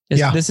saying?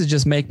 This is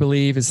just make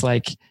believe. It's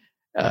like,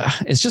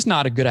 it's just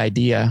not a good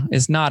idea.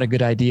 It's not a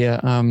good idea.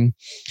 How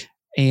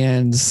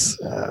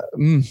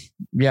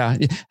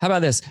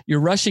about this?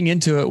 You're rushing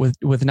into it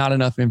with not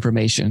enough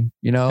information,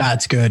 you know?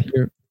 That's good.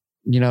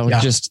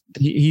 Just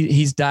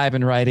he's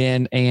diving right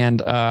in.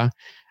 And, I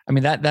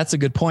mean, that's a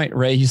good point,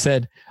 Ray. You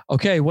said,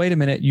 okay, wait a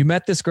minute. You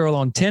met this girl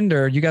on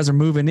Tinder. You guys are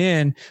moving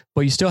in,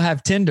 but you still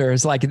have Tinder.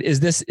 It's like, is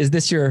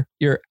this your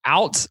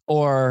out,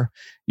 or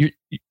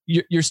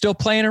you're still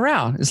playing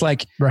around? It's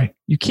like, right.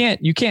 You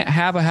can't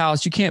have a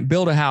house. You can't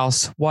build a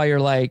house while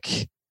you're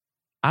like,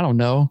 I don't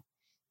know,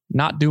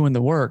 not doing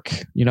the work.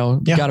 You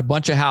know, you got a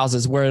bunch of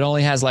houses where it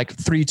only has like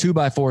 3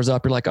 2x4s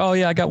up. You're like, oh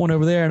yeah, I got one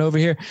over there and over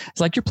here. It's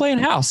like, you're playing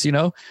house, you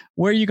know,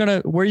 where are you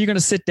going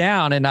to sit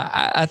down? And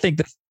I think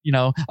that, you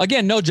know,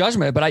 again, no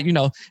judgment, but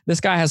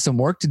this guy has some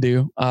work to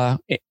do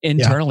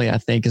internally. I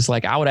think it's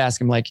like, I would ask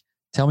him, like,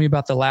 tell me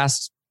about the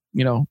last,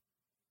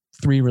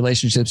 3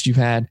 relationships you've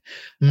had,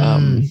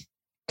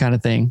 kind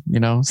of thing,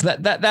 you know? So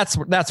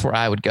that's where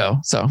I would go.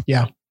 So,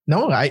 yeah,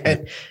 no,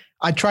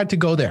 I tried to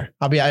go there.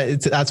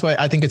 That's why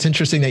I think it's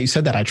interesting that you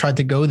said that. I tried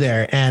to go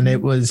there, and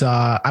it was,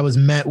 I was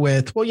met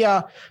with,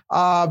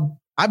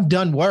 I've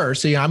done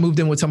worse. So, I moved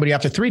in with somebody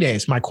after 3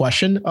 days. My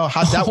question,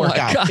 how'd that work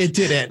out? God. It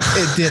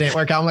didn't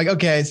work out. I'm like,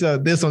 okay, so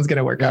this one's going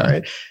to work out.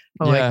 Right.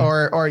 I'm like,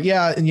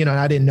 and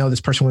I didn't know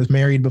this person was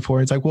married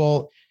before. It's like,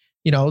 well,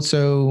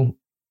 so,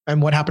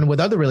 and what happened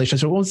with other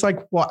relationships? Well, it's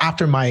like, well,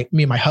 after me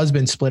and my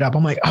husband split up,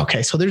 I'm like,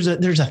 okay, so there's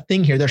a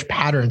thing here. There's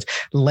patterns.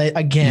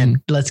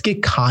 Let's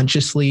get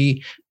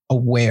consciously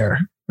aware,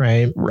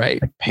 right?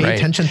 Right. Like, pay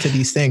attention to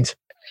these things.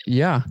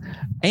 Yeah.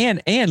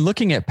 And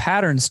looking at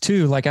patterns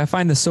too. Like, I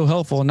find this so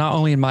helpful, not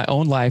only in my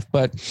own life,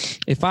 but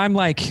if I'm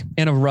like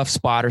in a rough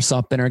spot or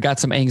something, or got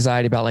some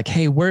anxiety about like,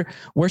 hey, where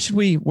should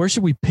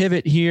we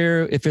pivot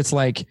here? If it's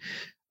like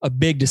a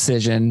big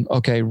decision,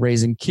 okay,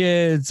 raising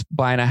kids,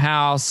 buying a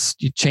house,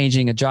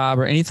 changing a job,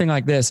 or anything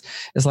like this,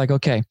 it's like,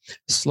 okay,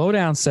 slow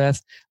down,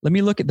 Seth. Let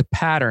me look at the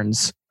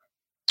patterns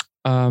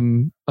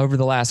over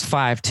the last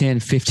 5, 10,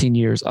 15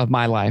 years of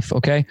my life.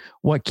 Okay.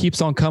 What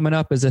keeps on coming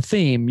up as a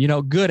theme,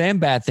 good and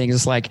bad things.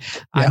 It's like,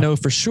 I know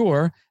for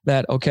sure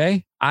that,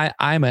 okay,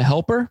 I'm a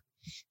helper,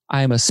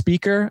 I am a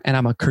speaker, and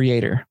I'm a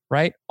creator,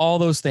 right? All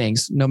those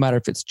things, no matter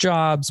if it's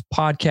jobs,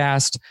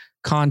 podcast,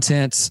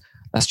 contents,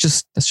 that's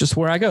just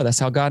where I go. That's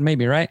how God made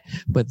me. Right.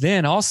 But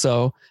then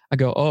also I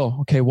go, oh,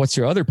 okay, what's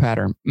your other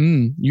pattern?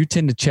 You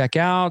tend to check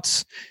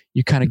out.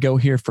 You kind of go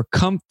here for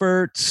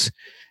comfort.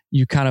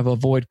 You kind of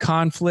avoid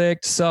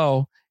conflict.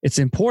 So it's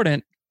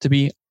important to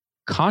be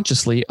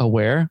consciously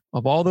aware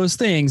of all those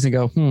things and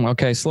go,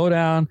 okay, slow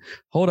down,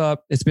 hold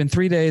up. It's been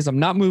 3 days. I'm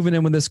not moving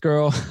in with this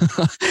girl.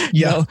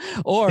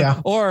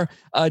 Or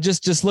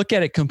just look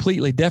at it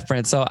completely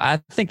different. So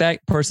I think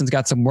that person's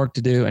got some work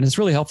to do, and it's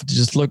really helpful to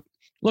just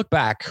look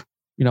back,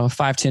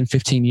 5, 10,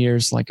 15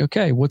 years, like,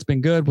 okay, what's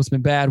been good? What's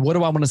been bad? What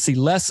do I want to see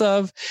less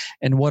of?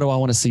 And what do I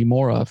want to see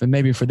more of? And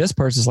maybe for this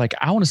person, it's like,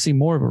 I want to see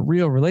more of a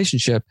real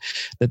relationship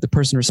that the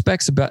person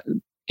respects about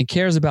and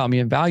cares about me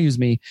and values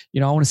me. I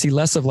want to see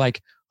less of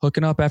like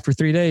hooking up after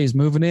 3 days,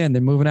 moving in,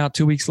 then moving out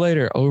 2 weeks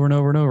later, over and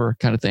over and over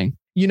kind of thing.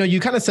 You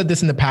kind of said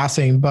this in the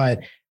passing,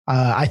 but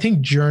I think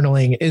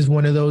journaling is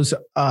one of those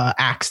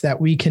acts that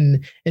we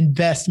can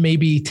invest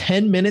maybe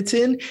 10 minutes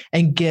in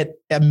and get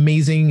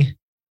amazing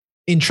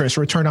interest,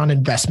 return on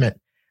investment.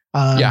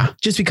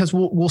 Just because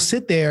we'll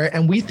sit there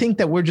and we think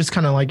that we're just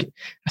kind of like,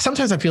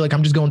 sometimes I feel like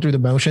I'm just going through the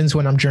motions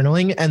when I'm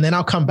journaling, and then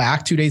I'll come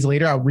back 2 days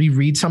later, I'll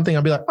reread something.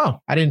 I'll be like,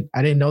 oh, I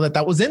didn't know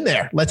that was in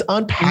there. Let's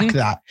unpack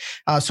that.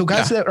 So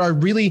guys that are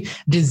really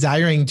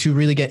desiring to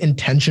really get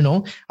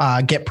intentional,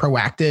 get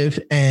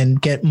proactive,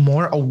 and get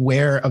more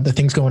aware of the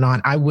things going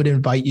on, I would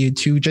invite you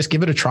to just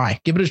give it a try.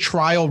 Give it a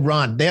trial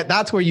run.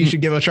 That's where you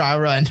should give a trial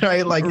run,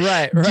 right? Like give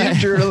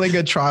journaling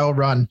a trial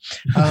run.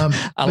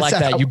 I like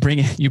Seth, that.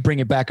 You bring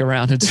it back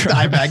around and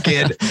dive back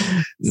in.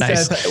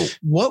 Nice. Seth,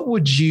 what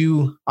would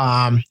you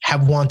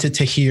have wanted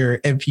to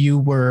hear if you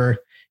were,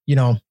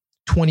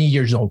 20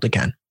 years old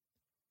again?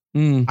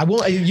 Let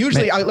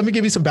me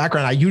give you some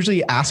background. I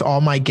usually ask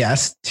all my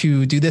guests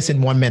to do this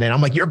in 1 minute.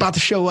 I'm like, you're about to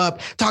show up,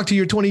 talk to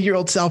your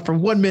 20-year-old self for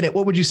 1 minute.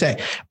 What would you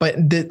say? But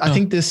I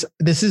think this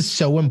is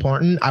so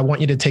important. I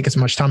want you to take as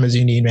much time as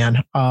you need,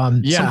 man.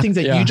 Some things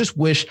that you just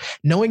wish,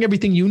 knowing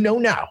everything you know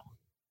now,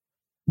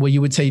 what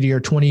you would say to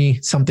your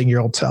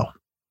 20-something-year-old self.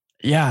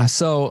 Yeah.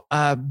 So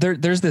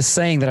there's this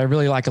saying that I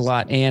really like a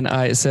lot. And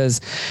it says,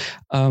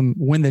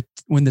 when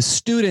the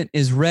student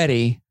is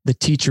ready, the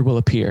teacher will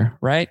appear.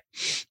 Right.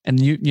 And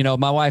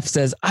my wife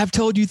says, I've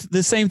told you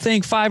the same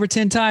thing 5 or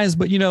 10 times,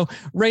 but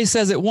Ray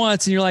says it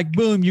once and you're like,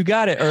 boom, you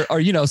got it.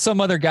 Or some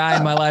other guy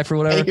in my life or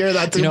whatever. I hear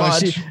that too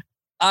much.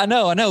 I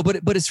know,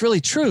 but it's really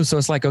true. So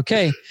it's like,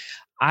 okay,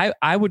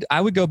 I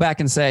would go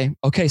back and say,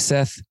 okay,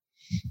 Seth,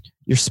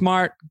 you're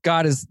smart.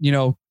 God has,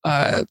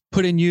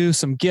 put in you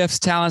some gifts,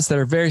 talents that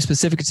are very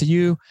specific to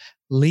you.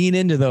 Lean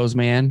into those,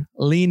 man.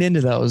 Lean into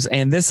those.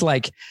 And this,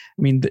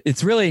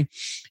 it's really,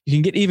 you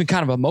can get even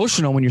kind of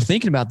emotional when you're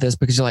thinking about this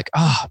because you're like,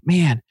 oh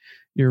man,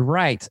 you're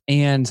right.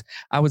 And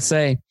I would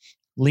say,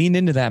 lean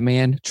into that,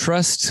 man.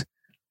 Trust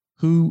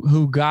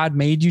who God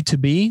made you to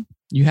be.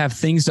 You have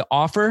things to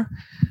offer.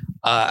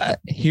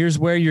 Here's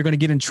where you're going to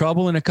get in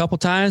trouble in a couple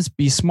times.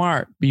 Be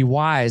smart, be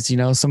wise.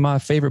 Some of my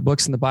favorite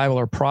books in the Bible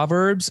are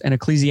Proverbs and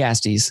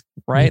Ecclesiastes,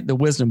 right? Mm-hmm. The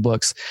wisdom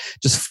books,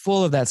 just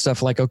full of that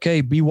stuff. Like,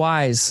 okay, be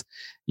wise,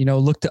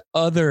 look to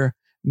other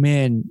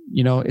men.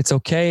 It's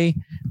okay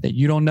that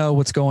you don't know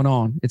what's going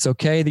on. It's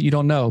okay that you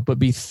don't know, but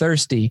be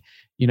thirsty,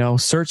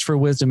 search for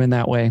wisdom in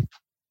that way.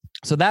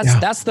 So that's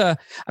I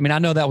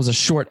know that was a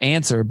short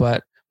answer,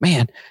 but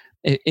man,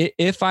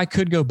 if I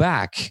could go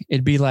back,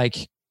 it'd be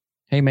like,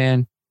 hey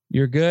man,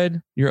 you're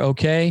good. You're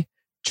okay.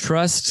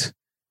 Trust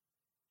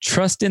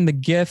in the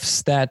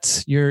gifts that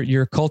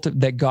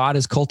that God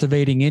is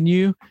cultivating in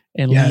you,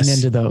 and lean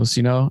into those,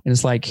 and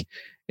it's like,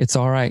 it's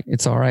all right.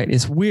 It's all right.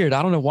 It's weird.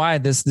 I don't know why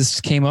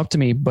this came up to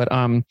me, but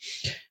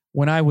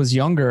when I was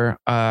younger,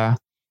 I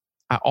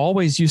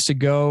always used to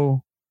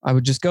go. I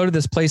would just go to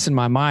this place in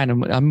my mind.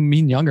 I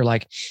mean, younger,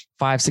 like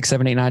 5, 6,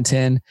 7, 8, 9,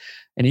 10.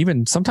 And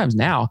even sometimes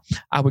now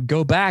I would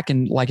go back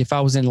and like, if I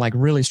was in like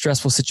really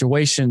stressful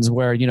situations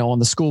where, on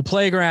the school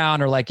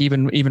playground or like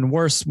even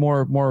worse,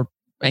 more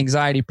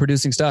anxiety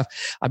producing stuff,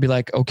 I'd be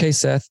like, okay,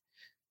 Seth,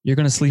 you're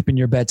going to sleep in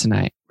your bed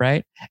tonight.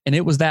 Right. And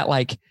it was that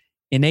like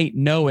innate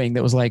knowing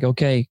that was like,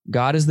 okay,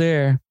 God is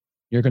there.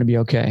 You're going to be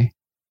okay.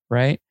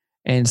 Right.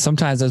 And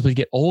sometimes as we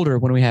get older,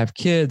 when we have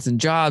kids and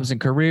jobs and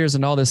careers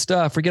and all this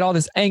stuff, we get all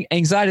this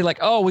anxiety, like,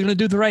 oh, we're going to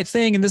do the right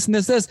thing. And this and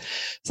this.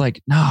 It's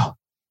like, no,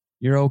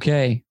 you're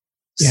okay.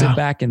 Sit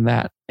back in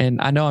that.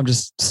 And I know I'm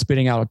just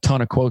spitting out a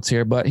ton of quotes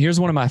here, but here's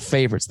one of my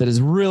favorites that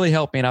has really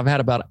helped me. And I've had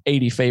about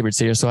 80 favorites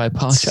here, so I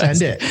apologize.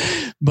 Send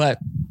it. But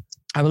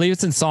I believe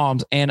it's in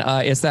Psalms. And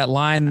it's that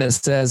line that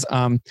says,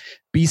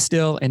 be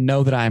still and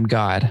know that I am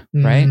God.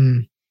 Right.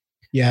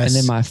 Yes. And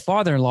then my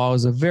father-in-law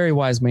is a very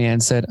wise man,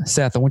 said,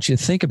 Seth, I want you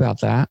to think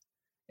about that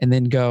and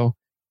then go,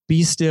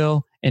 be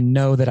still and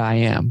know that I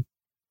am.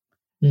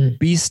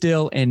 Be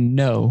still and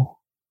know.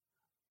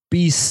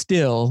 Be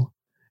still.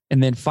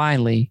 And then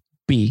finally,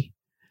 be.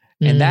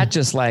 And that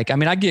just like,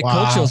 I get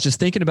cold chills just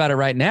thinking about it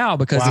right now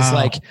because it's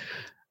like,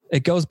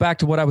 it goes back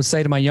to what I would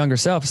say to my younger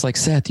self. It's like,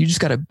 Seth, you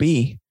just got to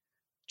be.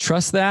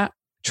 Trust that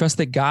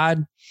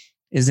God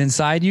is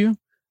inside you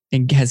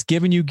and has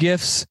given you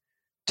gifts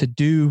to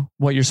do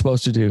what you're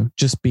supposed to do.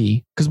 Just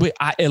be. Because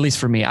at least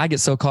for me, I get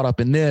so caught up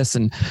in this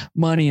and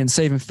money and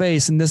saving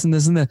face and this and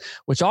this and that,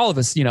 which all of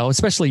us,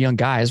 especially young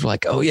guys, we're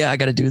like, oh yeah, I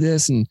got to do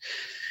this. And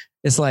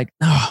it's like,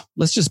 oh,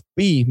 let's just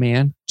be,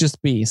 man.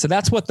 Just be. So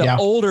that's what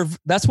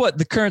that's what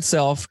the current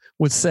self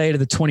would say to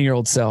the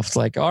 20-year-old self. It's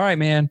like, all right,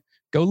 man,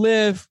 go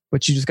live,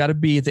 but you just got to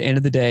be at the end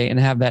of the day and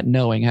have that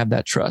knowing, have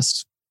that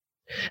trust.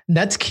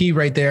 That's key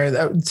right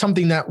there.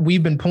 Something that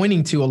we've been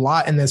pointing to a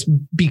lot in this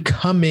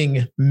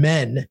becoming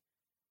men,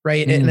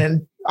 right?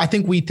 And I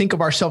think we think of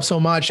ourselves so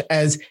much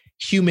as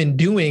human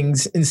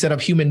doings instead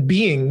of human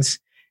beings.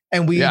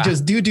 And we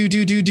just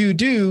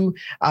do,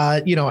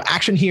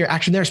 action here,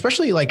 action there,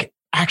 especially like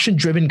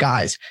action-driven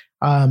guys,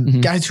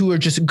 guys who are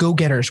just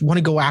go-getters, want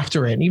to go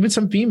after it. And even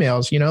some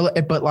females,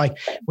 but like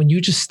when you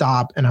just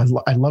stop, and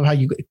I love how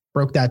you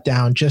broke that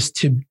down, just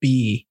to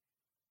be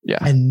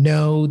and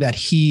know that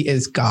he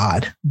is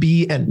God,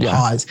 be and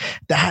pause.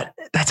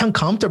 That's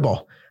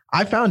uncomfortable.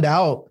 I found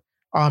out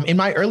in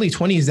my early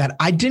 20s that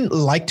I didn't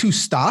like to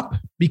stop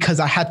because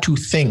I had to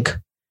think.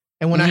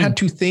 And when I had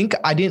to think,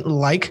 I didn't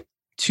like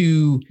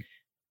to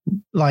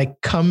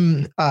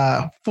become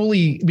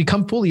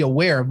fully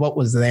aware of what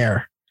was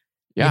there.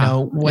 Yeah. You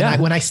know,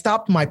 when I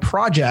stopped my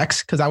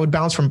projects, because I would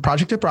bounce from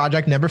project to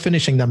project, never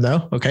finishing them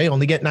though. Okay.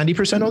 Only get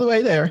 90% of the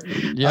way there,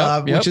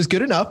 which is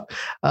good enough.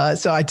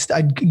 So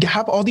I'd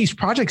have all these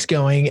projects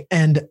going.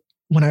 And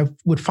when I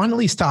would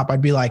finally stop,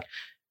 I'd be like,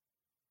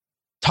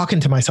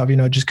 talking to myself, you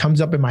know, it just comes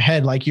up in my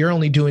head. Like, you're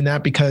only doing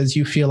that because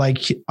you feel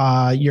like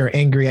you're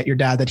angry at your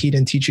dad that he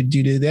didn't teach you to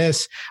do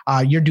this.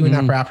 You're doing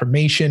that for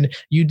affirmation.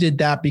 You did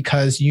that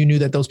because you knew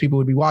that those people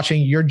would be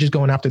watching. You're just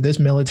going after this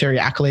military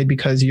accolade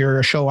because you're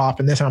a show off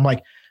and this. And I'm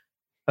like,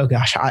 oh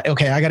gosh, I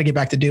got to get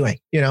back to doing,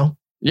 you know?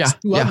 Yeah. It's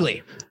too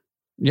ugly.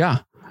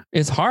 Yeah.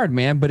 It's hard,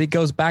 man. But it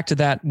goes back to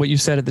that, what you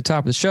said at the top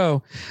of the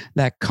show,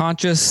 that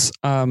conscious,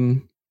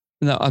 the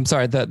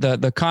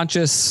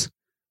conscious,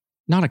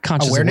 not a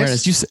conscious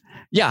awareness. You said,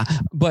 yeah,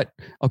 but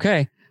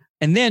okay.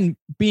 And then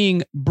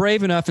being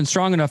brave enough and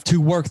strong enough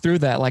to work through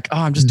that. Like, oh,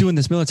 I'm just doing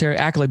this military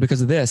accolade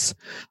because of this.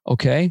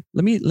 Okay.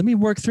 Let me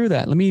work through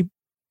that. Let me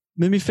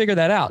figure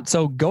that out.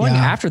 So going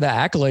after that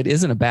accolade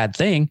isn't a bad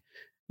thing.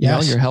 You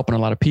know, you're helping a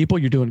lot of people.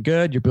 You're doing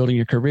good. You're building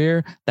your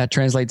career. That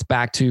translates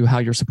back to how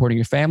you're supporting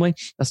your family.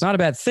 That's not a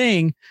bad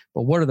thing,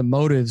 but what are the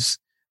motives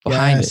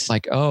behind it?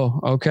 Like, oh,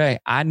 okay.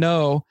 I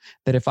know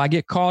that if I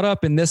get caught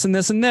up in this and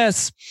this and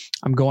this,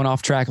 I'm going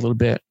off track a little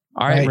bit.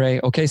 All right, Ray.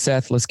 Okay,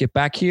 Seth, let's get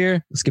back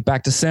here. Let's get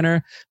back to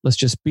center. Let's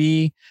just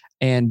be.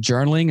 And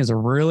journaling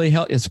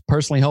is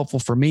personally helpful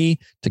for me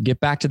to get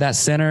back to that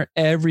center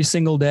every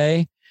single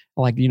day.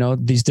 Like, you know,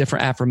 these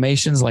different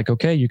affirmations, like,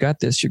 okay, you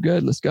got this. You're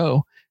good. Let's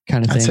go,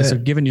 kind of thing. So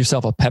giving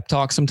yourself a pep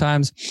talk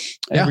sometimes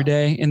every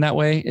day in that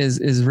way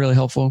is really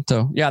helpful.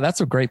 So yeah, that's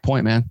a great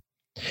point, man.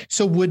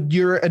 So would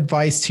your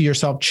advice to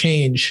yourself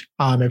change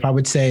if I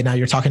would say now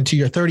you're talking to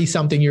your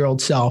 30-something-year-old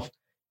self,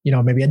 you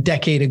know, maybe a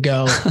decade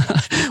ago?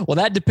 Well,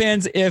 that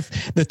depends if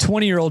the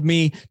 20-year-old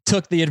me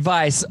took the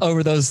advice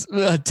over those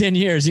 10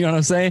 years, you know what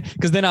I'm saying?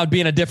 Because then I would be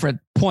in a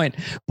different point.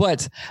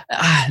 But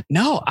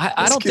no,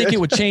 I don't think it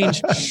would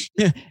change.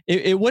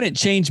 It wouldn't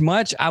change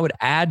much. I would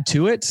add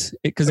to it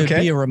because it'd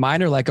be a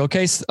reminder like,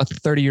 okay, a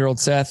 30-year-old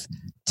Seth,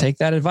 take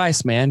that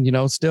advice, man, you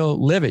know,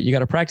 still live it. You got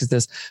to practice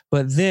this.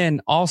 But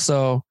then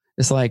also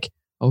it's like,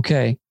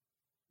 okay,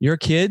 your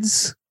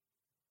kids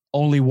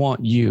only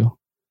want you.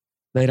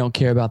 They don't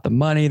care about the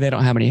money. They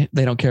don't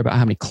care about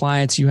how many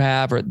clients you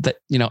have or the,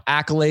 you know,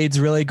 accolades.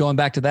 Really going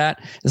back to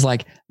that is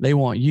like, they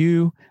want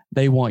you,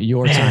 they want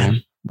your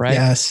time. Right.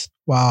 Yes.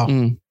 Wow.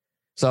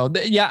 So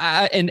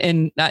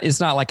and it's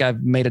not like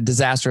I've made a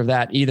disaster of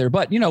that either,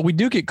 but you know, we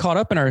do get caught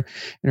up in our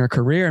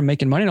career and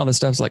making money and all this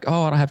stuff. It's like,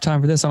 oh, I don't have time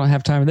for this. I don't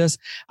have time for this.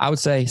 I would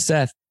say,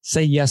 Seth,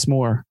 say yes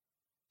more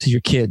to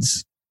your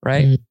kids.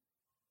 Right.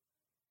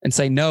 And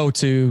say no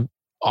to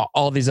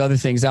all these other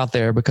things out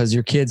there because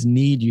your kids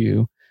need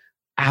you.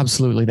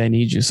 Absolutely. They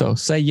need you. So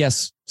say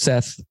yes,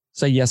 Seth,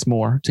 say yes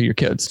more to your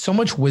kids. So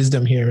much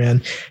wisdom here,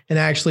 man. And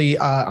actually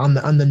on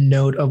the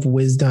note of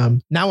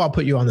wisdom, now I'll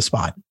put you on the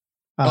spot.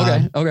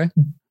 Okay.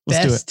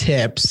 Let's best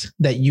tips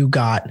that you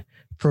got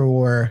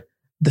for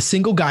the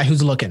single guy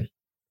who's looking,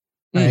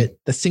 right?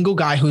 The single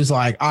guy who's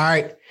like, all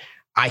right,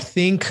 I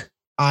think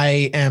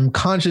I am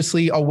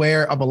consciously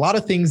aware of a lot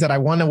of things that I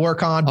want to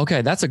work on.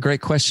 Okay. That's a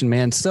great question,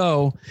 man.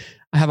 So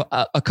I have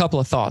a couple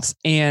of thoughts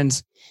and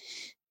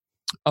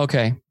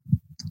okay.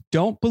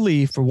 Don't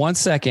believe for 1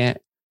 second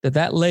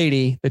that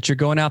lady that you're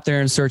going out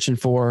there and searching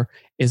for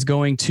is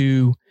going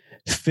to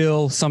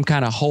fill some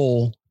kind of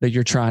hole that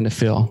you're trying to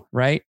fill,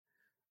 right?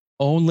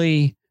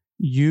 Only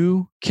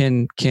you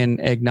can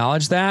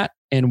acknowledge that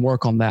and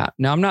work on that.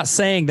 Now, I'm not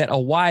saying that a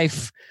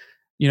wife,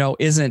 you know,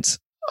 isn't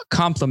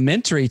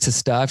complimentary to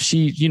stuff.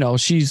 She's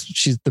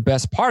the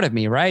best part of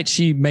me, right?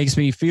 She makes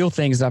me feel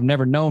things that I've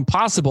never known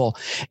possible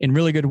in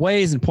really good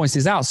ways and points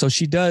these out. So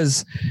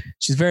she's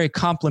very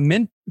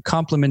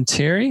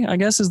complimentary, I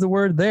guess is the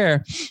word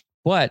there.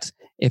 But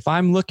if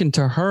I'm looking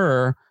to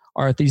her,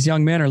 or if these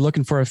young men are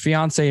looking for a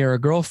fiance or a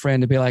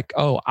girlfriend to be like,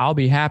 oh, I'll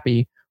be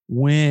happy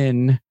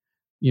when,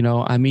 you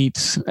know, I meet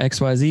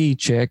XYZ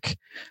chick,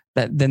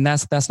 then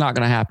that's not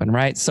going to happen.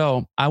 Right.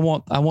 So I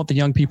want the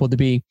young people to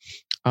be,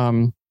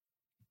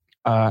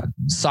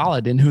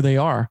 solid in who they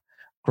are.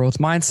 Growth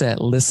mindset,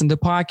 listen to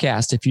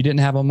podcasts. If you didn't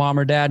have a mom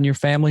or dad in your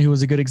family who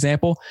was a good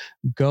example,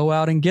 go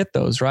out and get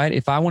those, right?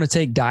 If I want to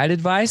take diet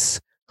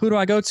advice, who do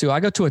I go to? I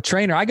go to a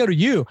trainer. I go to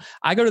you.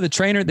 I go to the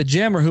trainer at the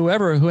gym or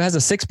whoever who has a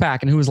six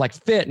pack and who is like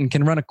fit and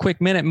can run a quick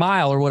minute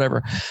mile or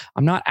whatever.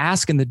 I'm not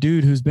asking the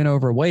dude who's been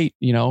overweight,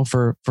 you know,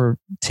 for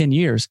 10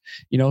 years,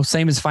 you know,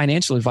 same as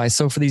financial advice.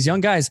 So for these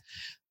young guys,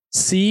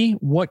 see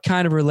what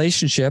kind of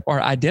relationship,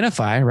 or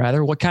identify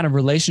rather, what kind of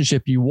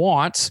relationship you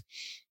want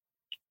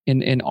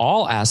in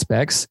all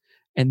aspects,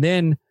 and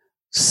then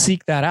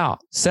seek that out.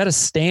 Set a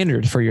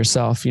standard for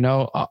yourself. You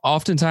know,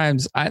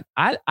 oftentimes I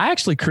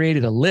actually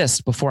created a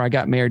list before I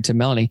got married to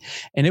Melanie,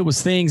 and it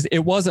was things, it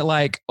wasn't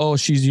like, oh,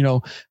 she's, you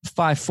know,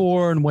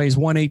 5'4" and weighs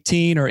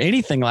 118 or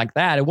anything like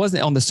that. It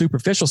wasn't on the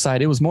superficial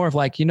side. It was more of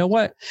like, you know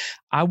what?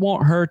 I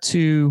want her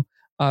to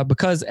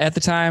because at the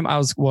time I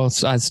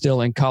was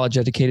still in college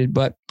educated,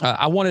 but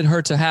I wanted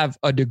her to have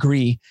a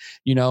degree,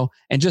 and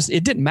just,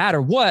 it didn't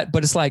matter what,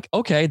 but it's like,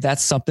 okay,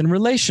 that's something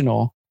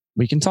relational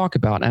we can talk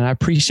about. And I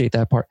appreciate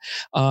that part.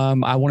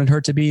 I wanted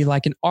her to be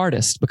like an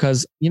artist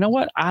because you know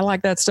what? I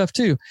like that stuff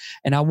too.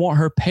 And I want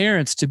her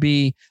parents to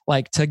be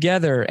like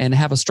together and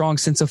have a strong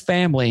sense of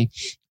family.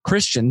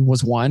 Christian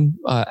was one,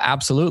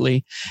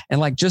 absolutely. And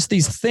like just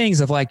these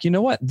things of like, you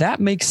know what? That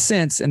makes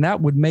sense. And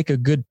that would make a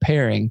good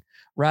pairing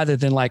rather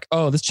than like,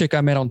 oh, this chick I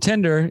met on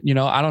Tinder,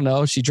 I don't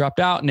know, she dropped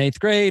out in 8th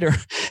grade or,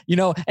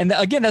 and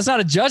again, that's not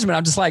a judgment.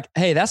 I'm just like,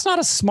 hey, that's not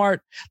a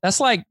smart,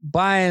 that's like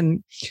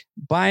buying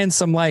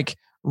some like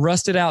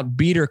rusted out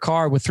beater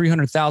car with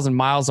 300,000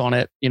 miles on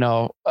it,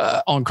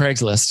 on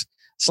Craigslist.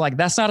 It's like,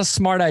 that's not a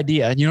smart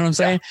idea. You know what I'm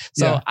saying?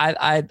 Yeah. So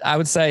I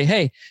would say,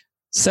 hey,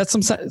 set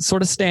some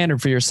sort of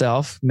standard for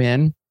yourself,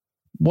 men.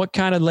 What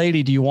kind of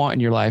lady do you want in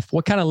your life?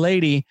 What kind of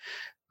lady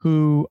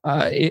who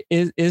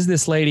is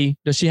this lady?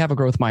 Does she have a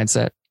growth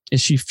mindset? Is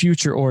she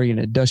future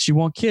oriented? Does she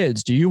want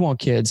kids? Do you want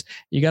kids?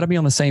 You got to be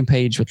on the same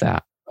page with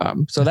that.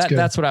 So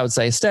that's what I would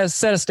say. Set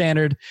a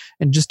standard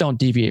and just don't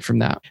deviate from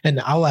that. And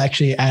I'll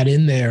actually add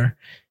in there,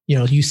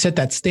 you set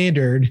that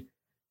standard,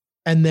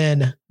 and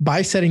then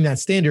by setting that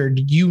standard,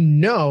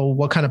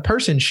 what kind of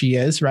person she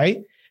is, right?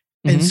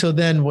 Mm-hmm. And so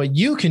then what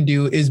you can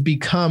do is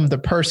become the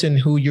person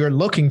who you're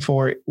looking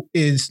for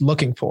is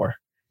looking for.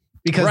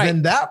 Because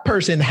then that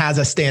person has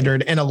a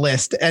standard and a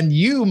list, and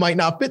you might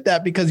not fit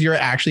that because you're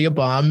actually a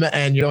bum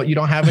and you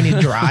don't have any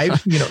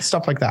drive,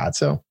 stuff like that.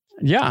 So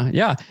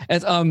yeah.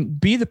 As,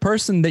 be the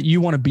person that you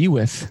want to be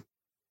with.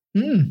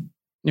 You know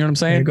what I'm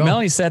saying?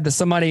 Melanie said that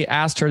somebody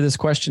asked her this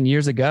question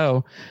years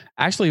ago.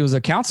 Actually, it was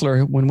a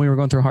counselor when we were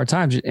going through hard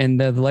times. And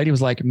the lady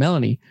was like,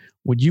 Melanie,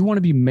 would you want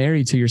to be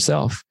married to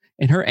yourself?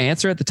 And her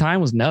answer at the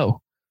time was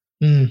no.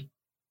 And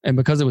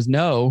because it was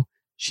no,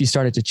 she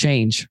started to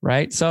change.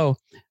 Right. So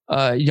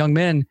young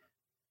men,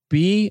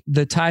 be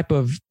the type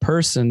of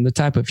person, the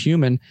type of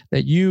human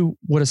that you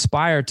would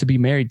aspire to be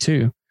married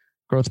to.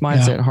 Growth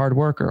mindset, hard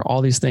worker,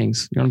 all these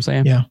things. You know what I'm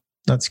saying? Yeah.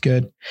 That's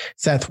good.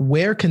 Seth,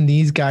 where can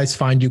these guys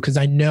find you? Because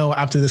I know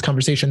after this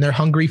conversation, they're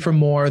hungry for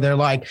more. They're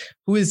like,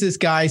 who is this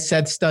guy,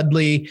 Seth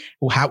Studley?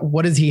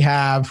 What does he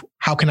have?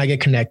 How can I get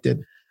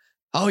connected?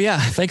 Oh yeah.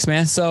 Thanks,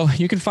 man. So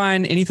you can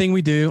find anything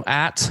we do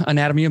at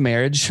Anatomy of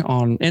Marriage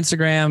on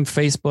Instagram,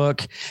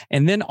 Facebook.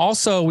 And then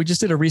also we just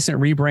did a recent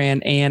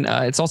rebrand, and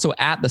it's also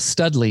at the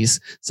Studleys.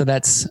 So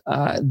that's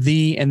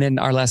and then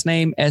our last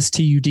name,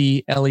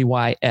 Studleys,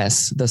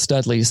 the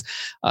Studleys,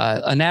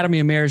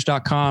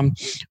 anatomyofmarriage.com.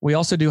 We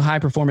also do high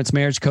performance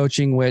marriage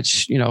coaching,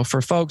 which,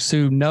 for folks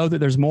who know that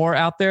there's more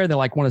out there, they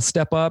like want to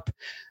step up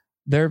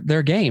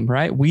their game,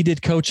 right? We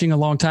did coaching a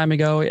long time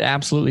ago. It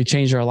absolutely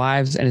changed our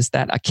lives. And it's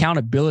that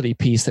accountability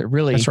piece that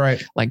really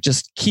like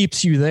just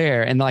keeps you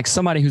there. And like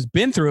somebody who's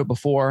been through it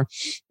before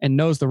and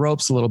knows the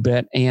ropes a little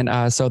bit.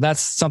 And so that's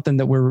something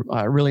that we're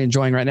really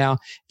enjoying right now. If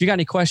you got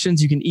any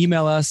questions, you can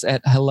email us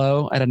at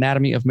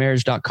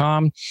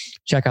hello@anatomyofmarriage.com.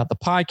 Check out the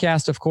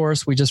podcast. Of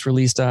course, we just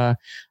released a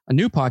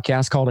new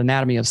podcast called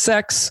Anatomy of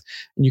Sex.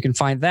 And you can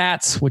find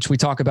that, which we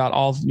talk about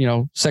all,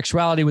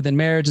 sexuality within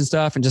marriage and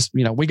stuff. And just,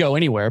 we go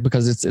anywhere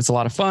because it's a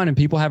lot of fun and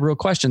people have real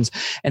questions.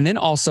 And then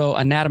also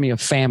Anatomy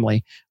of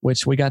Family,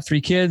 which we got 3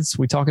 kids.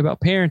 We talk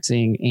about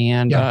parenting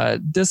and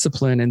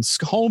discipline and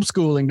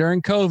homeschooling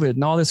during COVID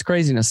and all this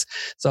craziness.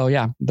 So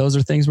yeah, those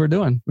are things we're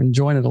doing. We're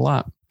enjoying it a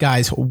lot.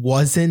 Guys,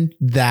 wasn't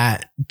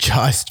that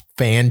just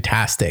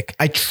fantastic?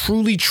 I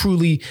truly,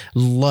 truly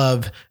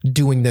love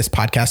doing this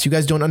podcast. You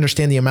guys don't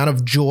understand the amount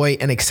of joy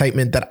and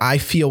excitement that I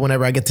feel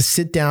whenever I get to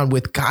sit down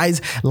with guys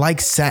like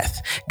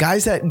Seth,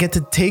 guys that get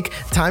to take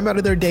time out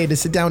of their day to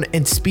sit down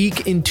and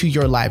speak into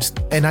your lives.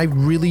 And I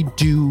really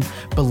do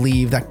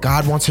believe that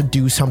God wants to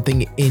do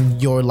something in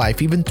your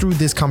life, even through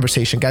this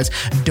conversation. Guys,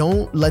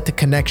 don't let the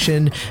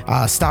connection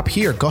stop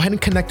here. Go ahead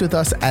and connect with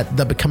us at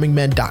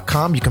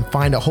thebecomingmen.com. You can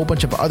find a whole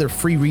bunch of other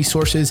free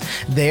resources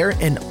there,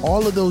 and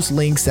all of those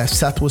links that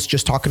Seth was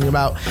just talking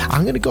about,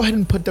 I'm going to go ahead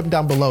and put them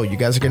down below. You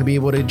guys are going to be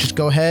able to just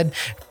go ahead,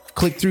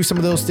 click through some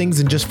of those things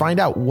and just find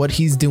out what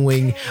he's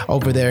doing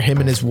over there. Him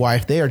and his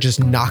wife, they are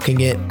just knocking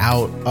it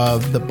out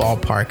of the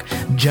ballpark.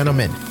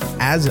 Gentlemen,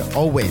 as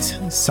always,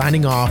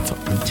 signing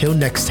off. Until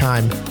next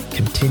time,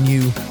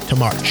 continue to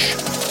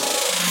march.